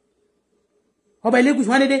ọba Elégùṣì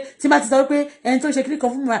wọ́n dédé tí bá ti sọ pé ẹni tó ṣe kíríkan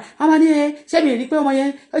fún mi wọ́n máa ní ṣé mi rí pé ọmọ yẹn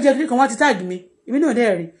ó jẹ́ kíríkan wọ́n ti tag mi èmi náà dẹ́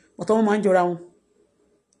rí ọ̀tọ̀ wọn máa ń jọra wọn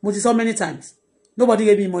mo ti sọ many times nobody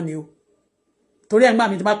gave me money o torí ẹ̀ ń gbà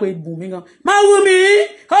mí tí bá pé bùn mí gan máa wú mi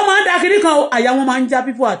ó máa ń da kíríkan o àyà wọn máa ń já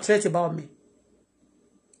people are threat about me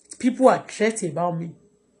people are threat about me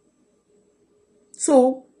so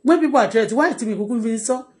when people are threat why tí mi kúkú fi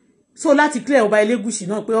sọ so láti clear ọba Elégùṣì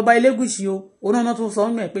náà pé ọba Elégùṣì o òun náà tún sọ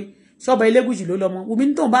ń mẹ́ pé ṣọba Elégùṣì ló lọ́mọ Wùmí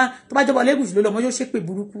tó bá jọba Elégùṣì ló lọ́mọ yóò ṣépè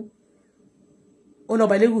burúkú ó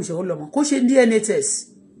lọ́ba Elégùṣì ó lọ́mọ kó ṣe DNA test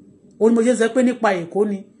ó ní mo ṣe ń sọ pé nípa Èkó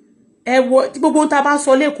ni ẹ wo tí gbogbo ohun tá a bá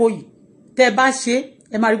sọ lẹ́kọ̀ọ́ yìí tẹ́ ẹ bá ṣe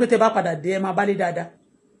ẹ máa rí pé tẹ́ ẹ bá padà dé ẹ máa bá lé dáadáa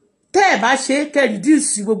tẹ́ ẹ bá ṣe kẹ́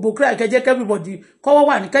reduce gbogbo cry kẹ́ jẹ́ everybody kọ́wọ́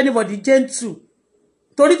wà ní anybody gentle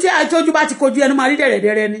torí tí àjọjú bá ti kojú ẹnu máa rí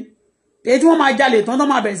dẹ̀rẹ̀dẹ̀rẹ̀ ni èyí tí wọ́n máa jalè tán tán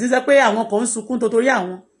máa bẹ̀rẹ̀ sí sẹ́ pé àwọn kan ń sunkún tó torí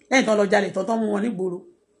àwọn lẹ́yìn tán lọ jalè tán tán mú wọn nígboro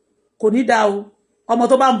kò ní dá o ọmọ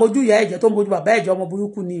tó bá ń bojú ìyá ẹ̀jẹ̀ tó ń bojú bàbá ẹ̀jẹ̀ ọmọ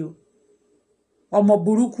burúkú ni o ọmọ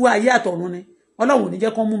burúkú ayé àtọ̀run ni ọlọ́run ò ní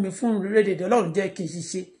jẹ́ kán mú mi fún rédèdè ọlọ́run jẹ́ kí n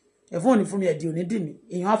ṣiṣẹ́ ẹ̀fún òní fún mi ẹ̀dì òní dì mí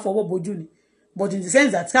èèyàn á fọwọ́ bojú ni but in the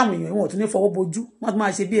sense that káwọn èèyàn ìwọ̀n tún ní fọwọ́ bojú wọ́n tún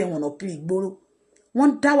máa ṣe bí ẹ̀wọ̀n náà kiri ìgboro wọ́n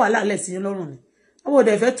ń dá wàhálà lẹ̀ sí lọ́rùn ni àwọn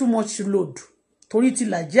òde ẹ̀fẹ́ too much load torí ti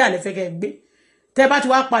làjẹ́ àlẹ́fẹ́ kẹ́ gbé tẹ́ bá ti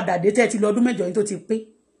wá padà dé tẹ́ ti lọ ọdún mẹ́jọ yín tó ti pé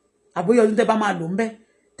àbóyọ ọdún tẹ́ bá máa lò ń bẹ́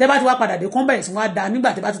tẹ́ bá ti wá padà dé kán bẹ̀rẹ̀ sí wá da nígbà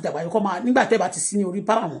tẹ́ bá ti dàgbà yín kọ́ máa nígbà tẹ́ bá ti sí ní orí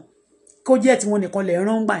pàrọ̀ wọn kó jẹ́ tí wọn nìkan lè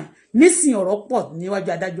rán gbà yín nísìnyí ọ̀rọ̀ pọ̀ níwájú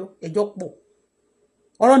adájọ́ ẹjọ́ pọ̀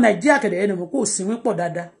ọ̀rọ̀ Nàìjíríà kẹ̀dẹ̀ ẹni mọ̀ kó sinwín pọ̀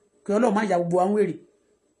dáadáa kí Ọlọ́run má ya gbogbo àwọn èrè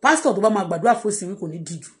pásítọ̀ tó bá máa gbàdúrà fún sinwín kò ní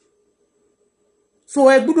díjú so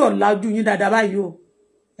ẹ gbúdọ̀ lajú yín dáadáa báyìí o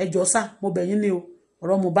ẹjọ́ sá mo bẹ̀ yín ní o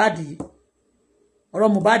ọ̀rọ̀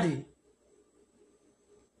Mohbad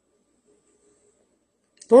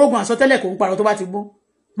torógun àsọtẹ́lẹ̀ kò ń parọ́ tó bá ti gbó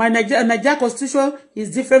my Nigeria constitution is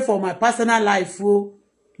different from my personal life o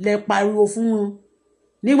lẹ pariwo fún wọn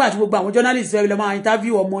nígbà tí gbogbo àwọn journalists fẹ́ lọ máa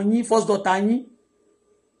interview ọmọ yín first daughter yín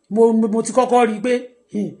mo ti kọ́kọ́ rí pé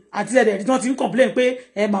àti ẹ̀dẹ̀ tí wọ́n ti ń complain pé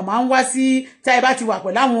màmá ń wá sí tá ẹ bá ti wà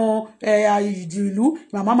pẹ̀lú àwọn ìlú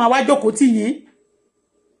màmá máa wá jókòó tì yín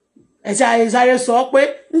ẹ̀ṣẹ̀ sọ pé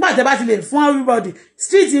nígbà tẹ́ bá ti lè fún everybody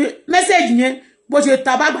street message yẹn bó ṣe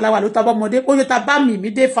ta bá àgbàlagbà ló ta bá ọmọdé bó ṣe ta bá mi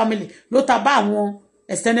immediate family ló ta bá àwọn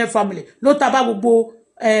extended family ló ta bá gbogbo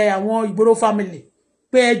àwọn ìgboro family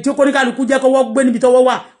pé ẹjọ́ kóníkálukú jẹ́ kọ́wọ́ gbé níbi tọ́wọ́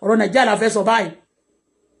wà ọ̀rọ̀ Nàìjíríà la fẹ́ sọ báyìí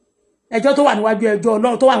ẹjọ́ tó wà níwájú ẹjọ́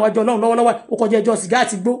Ọlọ́run tó wà níwájú Ọlọ́run lọ́wọ́lọ́wọ́ ó kọjá ẹjọ́ sìgá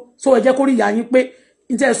àti gbó so ẹ jẹ́ kó rí ìyá yín pé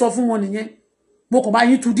n tẹ́ sọ fún wọn nìyẹn mo kàn bá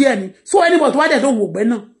yín tu díẹ̀ ni so anybody tó wá dẹ̀ tó ń wò gbẹ́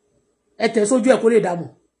náà ẹ tẹ̀ sójú ẹ̀ kó lè dààmú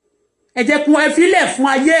ẹ jẹ́ kún ẹ filẹ̀ fún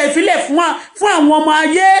ayé ẹ filẹ̀ fún àwọn ọmọ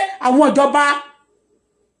ayé àwọn ìjọba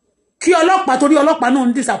kí ọlọ́pàá torí ọlọ́pàá náà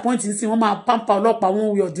ń disappoint sí wọ́n máa pampa ọlọ́pàá wọn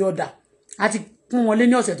wí ọ̀dí ọ̀dà àti kún wọn lé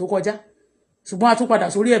ní ọ̀sẹ̀ tó kọjá ṣùgbọ́n a tún padà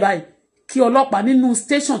sórí ẹ̀ báyìí kí ọlọ́pàá nínú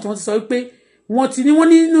station tí wọ́n ti sọ wípé wọ́n ti ní wọ́n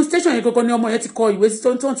nínú station yẹn kankan ní ọmọ yẹn ti kọ ìwé tí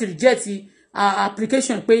wọ́n ti reject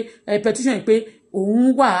application pé petition pé òun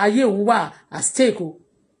wà ayé òun wà at stake o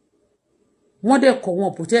wọ́n dẹ̀ kọ̀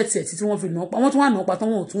wọn protect ẹ̀ títí wọ́n fi nà pa wọ́n tún wà nà pa tán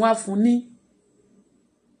wọn ò tún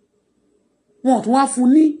wá fún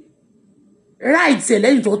ní right ẹ̀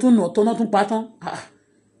lẹ́yìn tó tún nà tọ́nà tún pa tán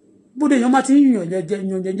bóde èèyàn máa ti ń yàn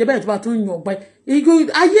jẹ bẹ́ẹ̀ tó bá tún yàn pẹ́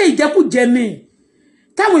ayé ìjẹkújẹ ni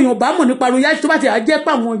táwọn èèyàn bá mọ̀ nípa royal tó bá ti jẹ́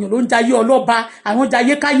pé àwọn èèyàn ló ń jayé ọlọ́ba àwọn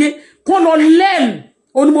jayé káyé kó lọ lẹ́ẹ̀n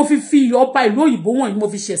ó ní mo fi ọba ìlú òyìnbó wọ̀nyí mo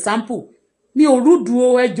fi ṣe sample ní orúdu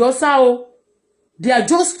ẹjọ́ sá o they are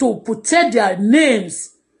just to protect their names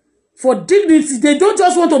for dignity they don't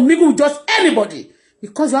just want to mingle with just anybody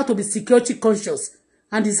because you have to be security conscious.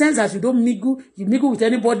 And the sense that you don't mingle, you mingle with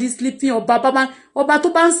anybody sleeping or baba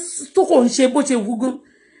tó bá tó kò ń ṣe bó ṣe wugun.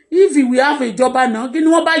 If we have a ìjọba náà, kí ni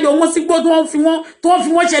wọ́n bá yọ wọ́n sígbó tí wọ́n fi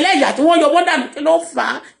wọ́n ṣẹlẹ̀ ìyà tí wọ́n yọ wọ́n dànù kí ló fà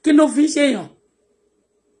á kí ló fi ṣe yàn.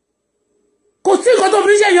 Kò sí nǹkan tó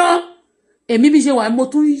fi ṣe yàn. Èmi bí ṣe wà mo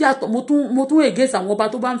tún yàtọ̀ mo tún against àwọn ọba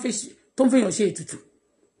tó bá ń fèyàn ṣe ètùtù.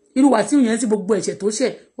 Irú wa tí ìyẹn sí gbogbo ẹ̀ṣẹ̀ tó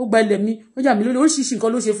ṣẹ̀ ó gba ilẹ̀ mi ó jà mí lórí oríṣiríṣi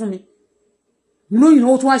nǹkan ló ṣe fún mi. lóyìn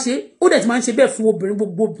ó tún wá ṣe ó dẹ̀ ti máa ń ṣe bẹ́ẹ̀ fún obìnrin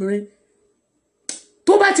gbogbo obìnrin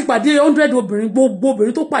tó bá ti pàdé 100 obìnrin gbogbo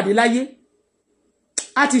obìnrin tó pàdé láyé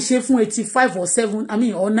á ti ṣe fún 85 or 7 I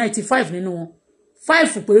mean or 95 nínú wọn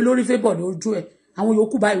 5 péré lórí favour lójú ẹ̀ àwọn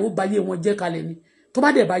yòókù báyìí ó báyé wọn jẹ́ kalẹ̀ ni tó bá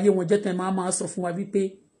dẹ̀ báyé wọn jẹ́ tẹ́ máa sọ fún wa wípé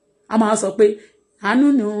a máa sọ pé àánú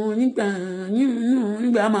ni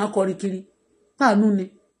nígbà a máa kọrin kiri àánú ni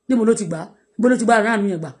níbo ló ti gbà ráàánú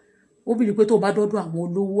yẹn gbà ó bìrì pé tó bá dọ́dọ̀ àwọn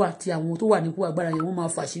olówó àti àwọn tó wà nípò agbára yẹn wọ́n máa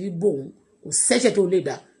fàṣírí bò wọ́n kò sẹ́ṣẹ̀ tó lè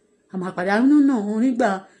dá a máa pàdé àánú náà nígbà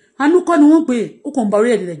àánú kọ́ ni wọ́n pè ó kàn ń ba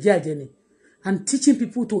orílẹ̀-èdè Nàìjíríà jẹ́ ni and teaching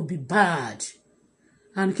people to be bad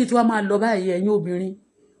and kí tí wọ́n máa lọ báyìí ẹ̀yin obìnrin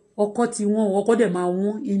ọkọ tí wọ́n ọkọ dẹ̀ máa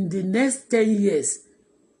wọ́n in the next 10 years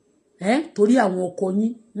torí àwọn ọkọ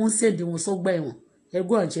yín wọ́n sẹ̀dẹ̀ wọn sọ́gbà ẹ̀wọ̀n ẹ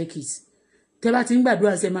go and check it tẹ́ bá ti ń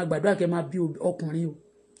gbàdúrà ṣe máa gbàdúrà kẹ́ máa bí ọkùnrin o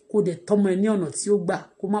kó dẹ̀ tọ́mọ ẹ ní ọ̀nà tí ó gbà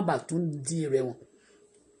kó má bàa tún di rẹ̀ wọ̀n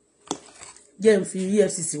jẹ́ ń fi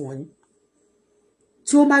EFCC wọ̀nyí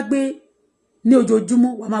tí wọ́n máa gbé ní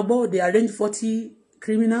ojoojúmọ́ wọ́n máa gbọ́ they arrange 40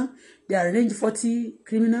 criminal they arrange 40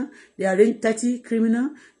 criminal they arrange 30 criminal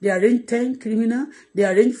they arrange 10 criminal they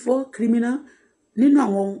arrange 4 criminal nínú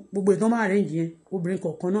àwọn gbogbo ìtàn máa arrange yẹn obìnrin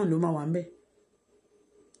kọ̀ọ̀kan náà ló máa wà ń bẹ̀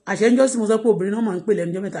àṣẹ ń jọ́ sí mo sọ pé obìnrin náà máa ń pè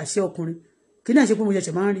lẹ́nu jọ́ mẹ́ta àṣẹ ọkùnrin kí náà ṣe pé mo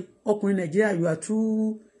ṣẹ̀ṣẹ̀ máa ń rí ọkùnrin Nàìjíríà you are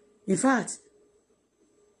too in fact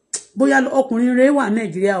bóyá ọkùnrin rere wà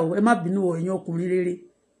Nàìjíríà o ẹ má bínú ẹ̀yin ọkùnrin rere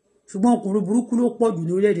ṣùgbọ́n ọkùnrin burúkú ló pọ̀ jù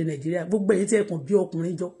ní orílẹ̀-èdè Nàìjíríà gbogbo ẹ̀yin tí ẹ kàn bí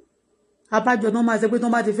ọkùnrin jọ abájọ náà máa ṣe pé tí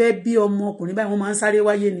wọ́n bá ti fẹ́ bí ọmọ ọkùnrin báyìí wọ́n máa ń sáré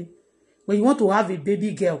wáyé ni when you want to have a baby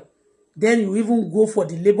girl then you even go for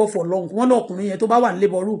the labour for long wọ́n lọ ọkùnrin yẹn tó bá wà ní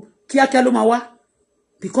labour room kíákíá ló máa wá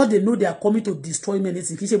because they know they are coming to destroy many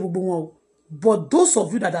things kì í ṣe gbogbo wọn o but those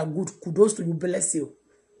of you that are good kudos to you bless you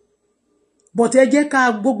but ẹ jẹ́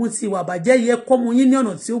ká gbógun ti ìwà àbàjẹ́ yẹ kọ́mọ yín ní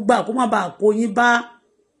ọ̀nà tí ó gbà kó má bàa kó yín bá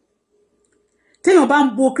téèyàn bá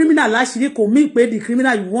ń bo criminal láṣìírí kò mí pé the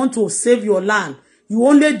criminal you want to save your land you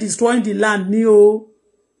only destroying the land ní o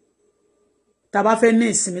tá bá fẹ́ ní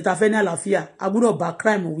ìsinmi tá fẹ́ ní àlàáfíà a gbọ́dọ̀ bá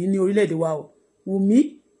crime wí ní orílẹ̀-èdè wa o Wùmí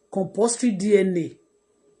compulsory DNA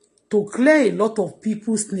to clear a lot of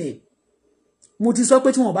people's name mo ti sọ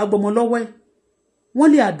pé tí wọ́n bá gbọmọ lọ́wọ́ ẹ̀ wọ́n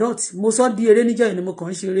lè adult mo sọ di eré níjọ́ yẹn ni mo kàn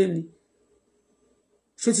ń ṣeré ni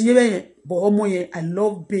ṣó ti yé bẹ́yẹn bọ̀ ọmọ yẹn I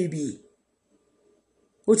love baby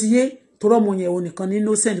ó ti yé torọ́ ọmọ yẹn òun nìkan ní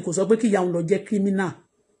innocent kò sọ pé kí ìyá òun lọ jẹ́ criminal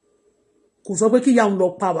kò sọ pé kí ìyá òun lọ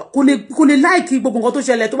pa wá kò lè láìkí gbogbo nǹkan tó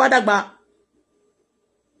ṣẹlẹ̀ tó bá dàgbà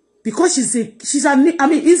because he's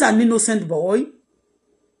an innocent boy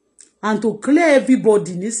and to clear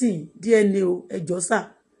everybody nísìn DNA o ẹjọ́ sà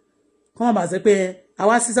kọ́ wọ́n bá sọ pé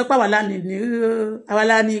àwa sísọ pé àwa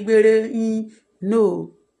láni gbére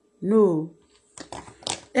no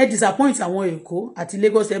ẹ disappoint àwọn Èkó àti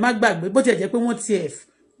Lagos ẹ má gbàgbé bó ti ẹ̀ jẹ́ pé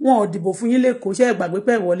wọ́n ò dìbò fún yín lẹ́kọ̀ọ́ ṣe é gbàgbé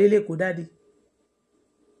pé wọlé lẹ́kọ̀ọ́ dáàdì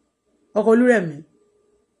ọkọ Olúrẹ̀mí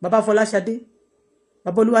bàbá Fọláṣadé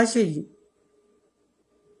bàbá Olúwaṣèyí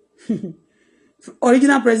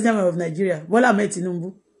original president of Nigeria Bọ́lá Ahmed Tinubu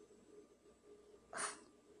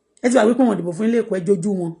ẹ ti wà wípé wọ́n dìbò fún yín lẹ́kọ̀ọ́ ẹ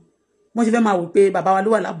jojú wọ́n ti fẹ́ máa wí pé bàbá wa ló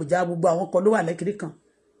wà l'Àbújá gbogbo àwọn kan ló wà lẹ́kìrì kan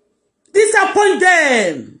disappoint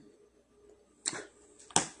them.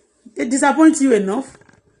 They disappoint you enough.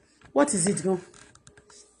 What is it gan?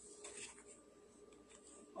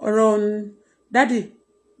 Ọ̀rọ̀ daddy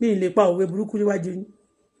mi lè pa òwe burúkú níwájú yín.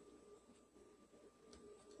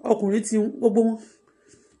 Ọkùnrin tí gbogbo wọn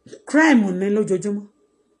crime ní lójoojúmọ́.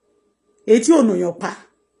 Èyí tí ò nàyàn pa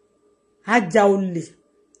ajá olè.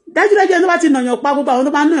 Dájúdájú ẹni tó bá ti nàyàn pa gbogbo àwọn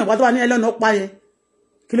tó bá nàyàn pa tó wà ní ẹlọ́nà pa yẹn.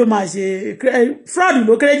 Kí ló máa ṣe fraud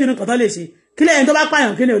ló kéré jù nǹkan tó lè ṣe. Kí lẹ́yìn tó bá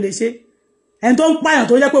pààyàn kí ni ò lè ṣe. Ẹni tó ń pààyàn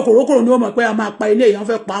tó jẹ́ pé kòrókòrò ni ó mọ̀ pé a máa pa ilé èèyàn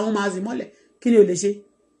fẹ́ pa wọ́n máa sì mọ́lẹ̀ kí ni ò lè ṣe.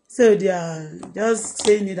 So they are just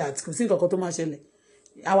saying that kò sí nǹkan kan tó máa ṣẹlẹ̀.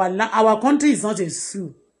 Our country is not a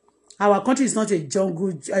zoo. Our country is not a jungle.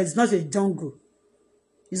 It's not a jungle.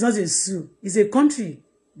 It's not a zoo. It's a country.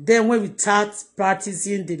 Then when we start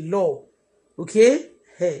practicing the law, okay?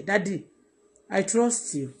 Hey, Daddy, I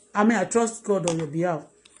trust you. I trust God on your behalf.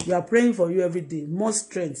 We are praying for you every day. More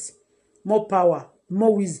strength, more power,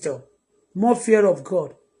 more wisdom, more fear of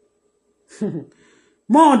God,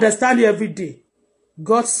 more understanding every day.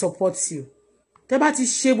 God supports you. Tẹ́ bá ti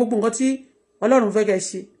ṣe gbogbo nǹkan tí Ọlọ́run fẹ́ kẹ́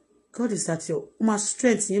ṣe. God is at your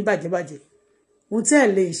strength yín bàjẹ́. Ohun tí ẹ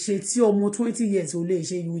lè ṣe tí ọmọ 20 years ò lè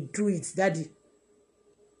ṣe, you will do it, Daddy.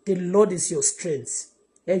 The Lord is your strength.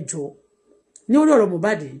 Ẹ jọ̀ọ́. Ní orí ọ̀rọ̀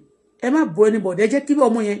Mohbad, ẹ má bo anybody. Ẹ jẹ́ kí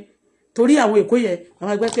ọmọ yẹn torí àwọn Èkó yẹn,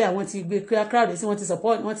 àwọn ẹgbẹ́ pé àwọn ti gbé crowd sí, wọ́n ti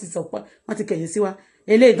support, wọ́n ti kẹ̀yìn sí wa.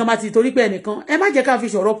 Eléyìí tán bá ti torí pé ẹnìkan, ẹ má jẹ́ ká fi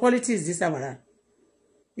sọ̀rọ̀ politics this time around.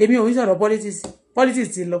 Èmi ò ń sọ̀rọ̀ politics.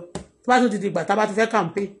 Politics ti lọ. tó bá tún ti dìgbà tá bá tún fẹ́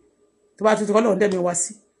campaign tó bá tún ti kọ́lọ̀ ń dẹ́mi wá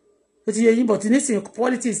sí ó ti yẹ yín bọ̀ tí nísìnyí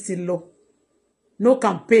politics ti lọ no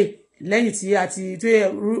campaign lẹ́yìn tí àti tó yẹ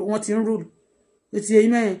wọ́n ti ń rule ó ti yẹ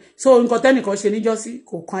yín mẹ́yẹn so nǹkan tẹ́nìkan ṣe níjọ́sí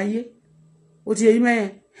kò kan ayé ó ti yẹ yín mẹ́yẹn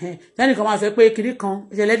tẹ́nìkan máa sọ pé kiri kan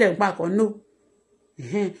ṣe lẹ́dẹ̀ ń pa kan no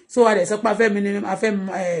so a dẹ̀ sọ pé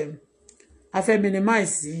a fẹ́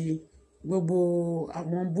minimize gbogbo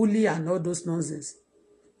àwọn bully and all those nonsense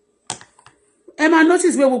ẹ máa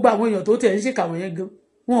notice pé gbogbo àwọn èèyàn tó tẹ̀ ń ṣèkà wọ̀nyẹn gan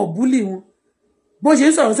wọn ò bully wọn bó ṣe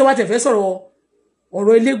ń sọ̀rọ̀ sí wá tẹ̀ fẹ́ sọ̀rọ̀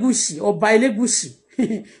ọ̀rọ̀ Elégùṣì ọba Elégùṣì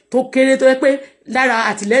tó kéré tó yẹ pé lára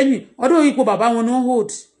àtìlẹ́yìn ọdún ipò bàbá wọn ni wọ́n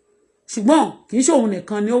hold ṣùgbọ́n kì í ṣe òun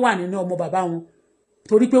nìkan ni ó wà nínú ọmọ bàbá wọn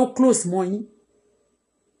torí pé ó close mọ́ yín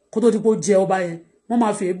kó tó di pé ó jẹ ọba yẹn wọ́n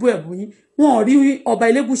máa fi èébú ẹ̀bú yín wọn ò rí ọba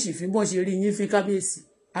Elégùṣì fi bọ́n ṣe rí yín fi kábíyèsí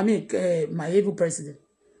my able president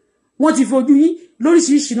wọ́n ti fojú yín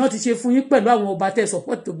lóríṣiríṣi náà ti ṣe fún yín pẹ̀lú àwọn ọba tẹ́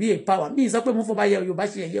support to be a power mi sọ pé mo fọba yẹ Yorùbá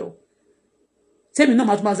ṣe ẹ̀yẹ o tẹ́mi náà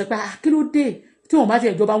máa tún máa sọ pé kí ló dé tí wọ́n bá ti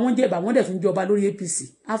ìjọba wọ́n jẹ̀bà wọ́n dẹ̀ tún jọba lórí APC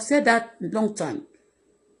I've said that long time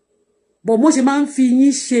but mo ṣe máa ń fi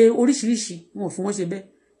yín ṣe oríṣiríṣi wọn fún wọn ṣe bẹ́ẹ̀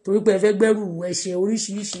torí pé ẹ fẹ́ gbẹ́rù ẹ̀ṣẹ̀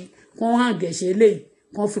oríṣiríṣi kán hàn gẹ̀ṣẹ̀ eléyìí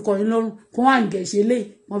kán fi kọ́ yín lọ́rùn kán hàn gẹ̀ṣẹ̀ eléyìí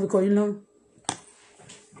kán fi kọ́ yín lọ́rùn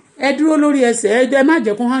ẹ dúró lórí ẹsẹ̀ ẹ má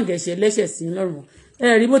jẹ́ kán hàn gẹ̀ṣẹ̀ lẹ́ṣẹ̀ sí yín lọ́rùn ẹ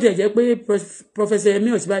rí bó tẹ̀ jẹ́ pé Professor Yemi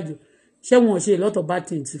Ọ̀ṣínbàjò ṣé wọn ò ṣe a lot of bad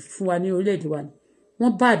things fún wa ní orílẹ̀-èdè wa ni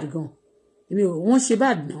wọ́n bad gan èmi ò wọ́n ṣe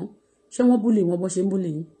bad náà ṣé wọ́n búlì wọn bó ṣe ń búlì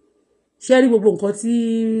yín ṣé rí gbogbo nǹkan tí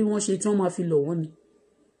wọ́n ṣe tí wọ́n máa fi lọ̀ wọ́n ni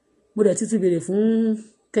mo dẹ̀ títí béèrè fún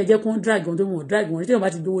kẹjẹ́ kó ń drag wọn tó wọ́n drag wọn tí wọ́n bá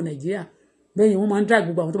ti dówó Nàìjíríà bẹ́ẹ̀ wọ́n máa ń drag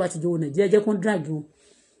gbogbo àwọn tó bá ti dówó Nàìjíríà jẹ́ kó ń drag wọn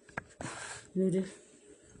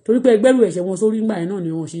torí pé ẹgbẹ́rù ẹ̀ṣẹ̀ wọn sórí ńgbà yẹn náà ni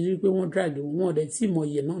wọ́n ṣe rí pé wọ́n drag wọn ọ̀dẹ̀ tí mọ̀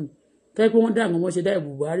yẹ̀ náà ni tẹ́ pé wọ́n drag wọn ṣe dá ìbò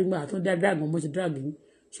Buhari gbà tó dá drag wọn ṣe drag yín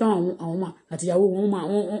ṣé àwọn àtìyàwó wọn máa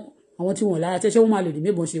àwọn tí wọ́n lára tẹ́ṣẹ́ wọ́n máa lè dì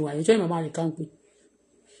mébọn ṣe wà yẹn ṣé ìmọ̀ máa rìn káńpé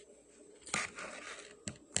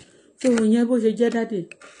so yẹn bó ṣe jẹ́ dáàdì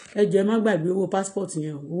ẹ jẹ́ má gbàgbé owó passport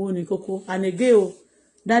yẹn owó ní kókó ànégé o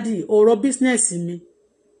dáàdì ọ̀rọ̀ business mi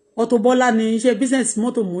Auto-Bola ní iṣẹ́ business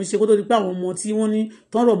mọ́tò mò ń ṣe kó tó di pé àwọn ọmọ tí wọ́n ní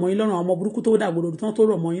tán rọ̀ mọ́ yín lọ́rùn àwọn ọmọ burúkú tó dàgbòrò tán tó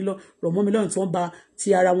rọ̀ mọ́ mi lọ́rùn tí wọ́n ba ti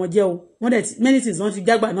ara wọn jẹ́ o wọ́n dẹ̀ many things wọ́n ti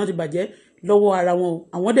jágbà náà ti bàjẹ́ lọ́wọ́ ara wọn o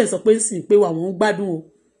àwọn dẹ̀ sọ pé sì pé àwọn ń gbádùn o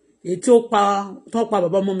èyí tí ó pa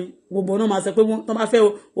bàbá ọmọ mi gbogbo náà máa sọ pé wọ́n bá fẹ́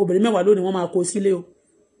obìnrin 10 lónìí wọ́n máa kó sílé o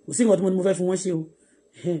kò sí nǹkan tí mo fẹ́ fi wọ́n ṣe o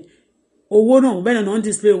owó náà bẹ́ẹ̀ náà ń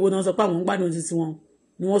display owó náà sọ pé àwọn ń gbádùn títí wọn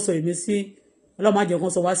ni wọ́n sọ èmi sí ọlọ́màjẹ̀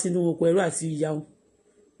kan sọ wá sínú oko ẹrú àti ìyá wọn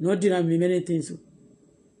náà dínà mi many things o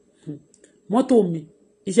mọ́tò mi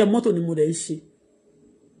iṣẹ́ mọ́tò ni mo dẹ̀ ń ṣe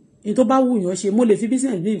ní tó bá wù yàn ṣe mo lè fi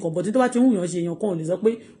business ní nǹkan bọ̀ tí tó bá ti wù yàn ṣe èèyàn kan ò lè sọ pé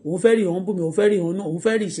òun fẹ́ rí òun bú mi òun fẹ́ rí òun náà òun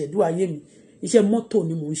fẹ́ rí ìṣẹ̀dú ayé mi iṣẹ́ mọ́tò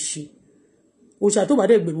ni mo ń ṣe òṣà tó bá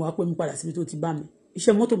dẹ̀ gbèrú wá pé mi padà síbi tó ti bá mi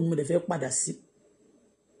iṣẹ́ mọ́tò mi mo dẹ̀ fẹ́ padà sí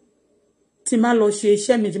tí máa lọ ṣe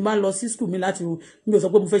iṣẹ́ mi tí máa lọ sí school mi láti mi ò sọ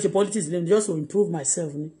pé mo fẹ́ ṣe politics lẹ́nu just to improve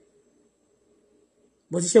myself ni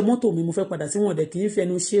but iṣẹ́ mọ́tò mi mo fẹ́ padà sí wọn dẹ̀ kì í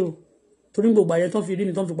fẹnu ṣe o torí gbogbo àyẹ̀ tán fi rí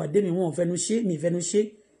mi tán fi pàdé mi wọn ò fẹnu ṣe mi ìfẹnu ṣe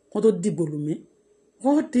kán tó dìbò lù mí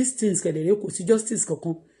all these things kẹ̀dẹ̀rẹ́ kò sí justice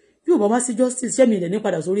kankan bí ò bá wá sí justice ṣé mi ìdẹ̀ ní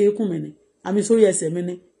padà sórí eékún mi ni àmì sórí ẹsẹ̀ mi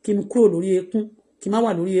ni kí n kúrò lórí eékún kí n má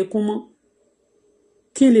wà lórí eékún mọ́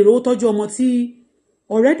kí n lè rówó tọ́jú ọmọ tí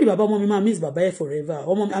already bàbá ọmọ mi máa miss bàbá ẹ̀ forever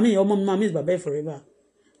ọmọ mi máa miss bàbá ẹ̀ forever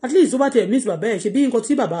at least tó bá tẹ̀ miss bàbá ẹ̀ ṣe bí nǹkan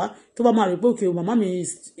tí bàbá tó bá máa rí pé okay màmá mi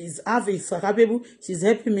is capable she's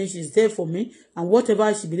helping me she's there for me and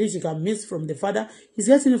whatever she believes she can miss from the father he's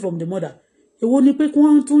getting it from the mother èwo ni pé kí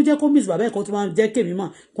wọ́n tún jẹ́ kó miss bàbá ẹ̀ kan tó máa jẹ́ kémi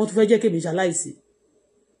mà kan tó fẹ́ jẹ́ kémi ṣaláìsí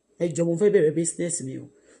ẹ jọ mo fẹ́ bẹ̀rẹ̀ business mi o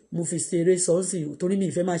mo fi ṣeré sọ́ọ̀sì o torí mi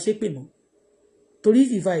ìfẹ́ máa ṣépè mọ́ torí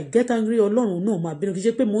if I get angry ọlọ́run náà máa bínú kì í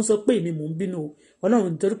ṣe pé mò ń sọ pé èmi mò ń bínú o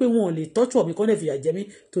ọlọ́run nítorí pé wọn ò lè tọ́jú ọ̀mí kọ́ nẹ̀fìyà jẹ mí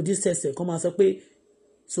to this extent kan máa sọ pé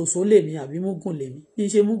ṣòṣò lè mi àbí múgùn lè mi bí n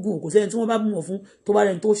ṣe múgùn kò sẹ́ni tí wọ́n bá mú wọn fún tó bá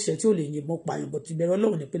rẹni tó ṣẹ̀ tí ò lè yìnbọn pààyàn bọ̀ ti bẹ̀rẹ̀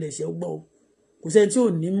ọlọ́run nípìnlẹ̀ ṣẹ́ gbọ́ o kò sẹ́ni tí ò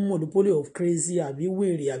ní monopoly of crazy àbí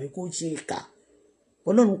wèrè àbí kó ṣe ìkà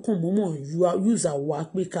ọlọ́run kàn mọ́mọ́ use àwa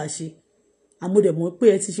pé ká ṣe àmọ́dẹ̀mọ́ pé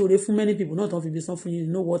ẹ ti ṣe oore fún many people náà tán fi bí sán fún yín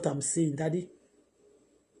you know what I'm saying daddy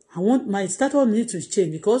I want my status need to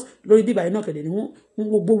change because lórí bíbá iná kẹ̀dẹ̀ ni wọ́n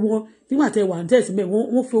gbogbo wọn nígbà tẹ wà ń tẹ̀sí mẹ́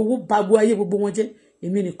wọ́n fi owó ba gbogbo ayé gbogbo wọn jẹ́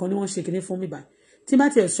èmi nìkan ni wọ́n ṣe kinní fún mi báyìí tí bá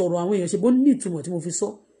tiẹ̀ sọ̀rọ̀ àwọn èèyàn ṣe bó ní ìtumọ̀ tí mo fi sọ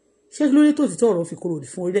ṣé lórí tó ti tọ́ ọ̀rọ̀ fi kúrò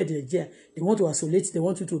fún orílẹ̀-èdè Nàìjíríà they want to isolate they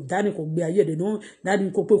want you to dání kò gbé ayé ẹ̀dẹ̀ náà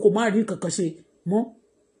dání kò pé kò má rí kankan ṣe mọ́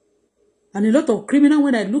and a lot of criminal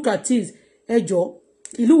when I look at things ẹjọ́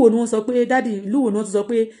ìlú wo ni wọ́n sọ pé dádì ìlú wo ni wọ́n ti sọ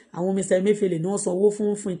pé àwọn Mr. Emefiele ni wọ́n san owó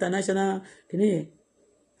fún international kìíní yẹn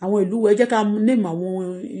àwọn ìlú ẹ jẹ́ ká name àwọn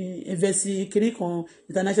investi kiri kan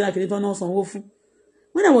international kiri kan náà sanwó fún.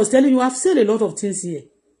 When I was telling you, I've said a lot of things here.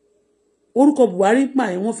 Orúkọ Buhari pa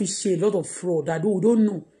ẹ̀ wọ́n fi ṣe a lot of fraud that we don't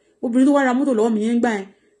know. Obìnrin tó wá ra mọ́tò lọ́wọ́ mi yẹn gbà ẹ̀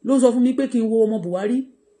ló sọ fún mi pé kí n wo ọmọ Buhari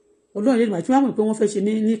ọdún àlejò àti wọ́n mọ̀ pé wọ́n fẹ́ ṣe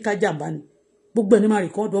ní kájàmbá ni gbogbo ẹni máa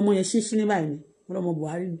rìkọ́ọ̀dù ọmọ yẹn ṣíṣí ní báyìí ni ọlọ́mọ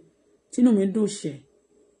Buhari ni tínú mi ń dùn ṣẹ̀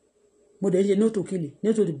mo dẹ̀ ṣe no to killing no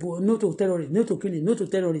to terrorist no to killing no to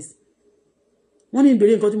terrorist. Wọ́n ní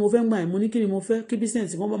ìbéèrè nǹkan tí mo fẹ́ ń gbà ẹ̀ mo ní kí ni mo fẹ́ kí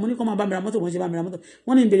business kan mo ní kọ́ máa bá mi ra mọ́tò wọ́n ṣe bá mi ra mọ́tò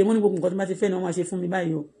wọ́n ní ìbéèrè wọ́n ní gbogbo nǹkan tí máa ti fẹ́ ni wọ́n máa ṣe fún mi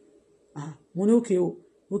báyìí o mo ní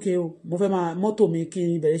okay o mo fẹ́ máa mọ́tò mi kí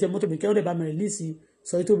n bẹ̀rẹ̀ iṣẹ́ mọ́tò mi kí ó dẹ̀ bá mi release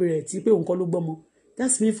sọ ètò ìbẹ̀rẹ̀ tí pé òun kọ́ ló gbọ́mọ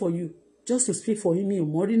that's me for you just to speak for him mi ò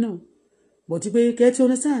mọ́rí náà but pé kẹ́ tí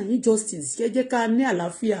understand injustice kẹ́ jẹ́ ká ní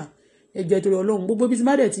àlàáfíà ẹjọ́ ìtòrò ọlọ́run gbogbo ibi tí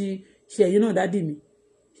má dẹ̀ ti ṣe ẹ̀yìn náà dádì mi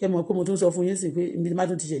ṣe mọ̀ pé mo tún sọ fún yín sí pé ibi tí má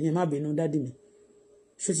tún ti ṣe ẹ̀yìn má bínú dádì mi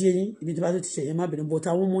ṣó ti yẹn ibi tí má tún ti ṣe ẹ̀yìn má bínú but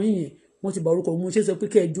àwọn ọmọ yín yẹn wọ́n ti bá orúkọ mo ṣe sọ pé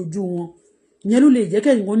kẹ́ ẹ jojú wọn ìyẹn ló lè jẹ́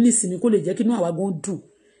kẹ́yìn wọn ní ìsinmi kó lè jẹ́ kí inú àwa gan dùn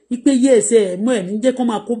ipe yé ẹsẹ̀ ẹ̀mọ́ ẹ̀ ní jẹ́ kó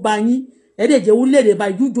máa kó bá yín ẹ̀ẹ́dẹ̀ jẹ́ orílẹ̀-èdè bá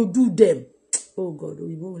you jojú dem oh God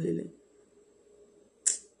òyìnbó lélẹ̀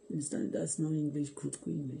that's not English good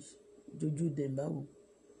English jojú dem báwo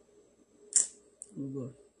oh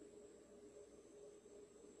God.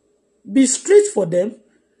 Be strict for them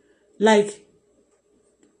like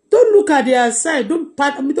don't look at their side don't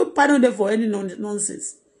pardon them for any nonsense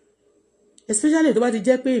especially tó bá ti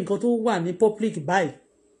jẹ́ pé nǹkan tó wà ní public báyìí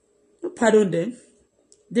don't pardon them.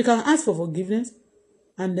 They can ask for forgiveness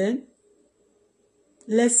and then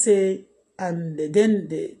let's say and then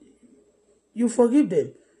you forgive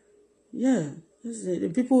them. Yeah, the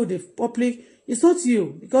people, the public, it's not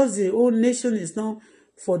you because the whole nation is not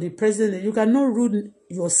for the president. You cannot ruin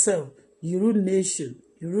yourself. You ruin nation.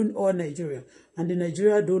 You ruin all Nigeria. And the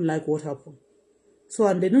Nigeria don't like what happened. So,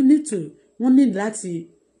 and they don't need to, one need to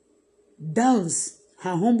dance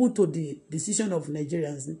and humble to the decision of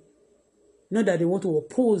Nigerians. Not that they want to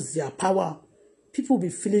oppose their power. People be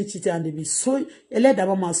feeling cheated and they be so ẹlẹ́dàá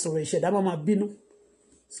bá máa sọ̀rọ̀ ẹ̀ṣẹ̀dá bá máa bínú.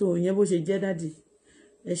 So ìyẹn bó ṣe jẹ́ dáàdì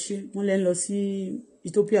ẹ ṣe wọ́n lẹ́ ń lọ sí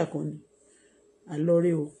Ethiopia kan ni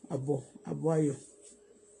àlọ́rẹ́ o àbọ̀ ayọ̀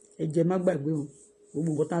ẹ̀jẹ̀ má gbàgbé o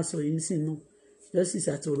gbogbo nǹkan tá a sọ yìí sí náà justice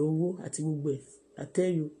àti ọ̀rọ̀ owó àti gbogbo ẹ̀ I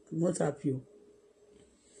tell you I'm not happy o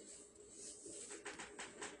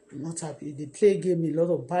I'm not happy they play game a lot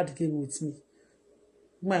of bad game with me.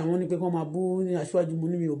 Nígbà àwọn ní pé kí wọ́n máa bú ní aṣáájú mu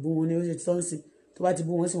ní mi ò bú wọn ní ó ṣe tí wọ́n sì tó bá ti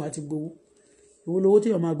bú wọn sì wọ́n á ti gbowó owó lówó tí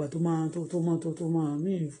èèyàn máa gbà tó máa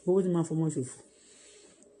mí owó tí máa fọmọ ṣòfò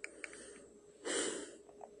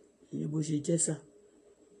ìyẹn bó ṣe jẹ́ sà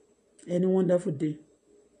any wonderful day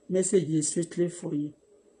message is strictly for you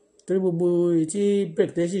torí gbogbo ètí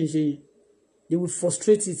breakdashing ṣe yìí they will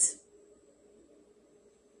frustrate it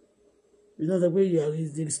you know the way you are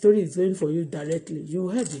the story is going for you directly you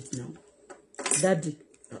heard it now daddy.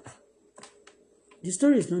 The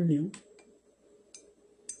story is not new.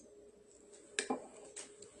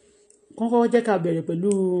 Kọ́kọ́ jẹ́ ká bẹ̀rẹ̀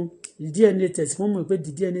pẹ̀lú the DNA test. Wọ́n mọ̀ pé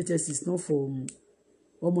the DNA test is not for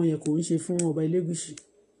ọmọ yẹn kò ń ṣe fún ọba Elégùṣì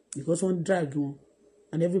because wọ́n drag wọn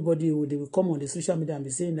and everybody they will come on the social media and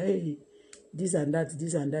be saying hey this and that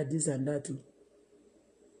this and that this and that too.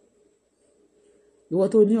 Ìwọ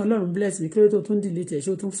tó ní Ọlọ́run bless me kí ló tó tún delete ẹ̀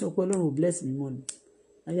ṣé o tún sọ pé Ọlọ́run bless me mọ́ ni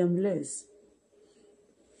I am blessed.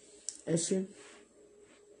 Ẹ ṣé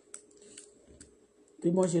bí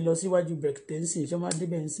wọ́n ṣe lọ síwájú breakdancing ṣé wọ́n máa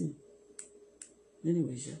débẹ̀ ń sìn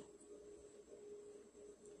anyway ṣá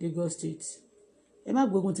Lagos State ẹ má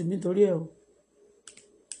gbógun tì mí nítorí ẹ o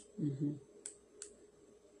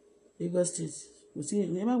Lagos State kò sí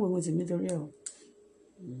ẹ má gbógun tì mí nítorí ẹ o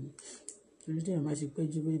torí tí ẹ má ṣe pé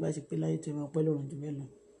ju bí bá ṣe pé láyé tó ẹ máa pẹ́ lọ́rùn jù bẹ́ẹ̀ lọ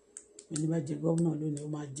ẹni bá jẹ gómìnà lónìí ó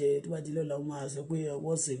máa jẹ tó bá di lọ́la ó máa sọ pé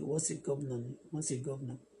wọ́n sì gómìnà ni wọ́n sì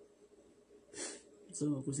gómìnà so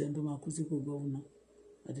kò sẹ́ni tó máa kú sípò gómìnà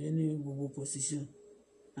àti ní gbogbo position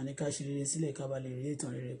àní ká ṣe rere sílẹ̀ ká ba lè rí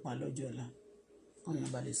ìtàn rere pa lọ́jọ́ ọ̀la àwọn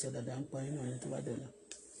èèyàn bá lè sọ dáadáa ń pa nínú ọ̀rẹ́ tó bá dọ̀la.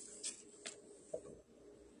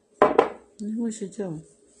 ní wọ́n ṣe jẹ́ ọ̀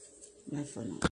láìfọ̀nà.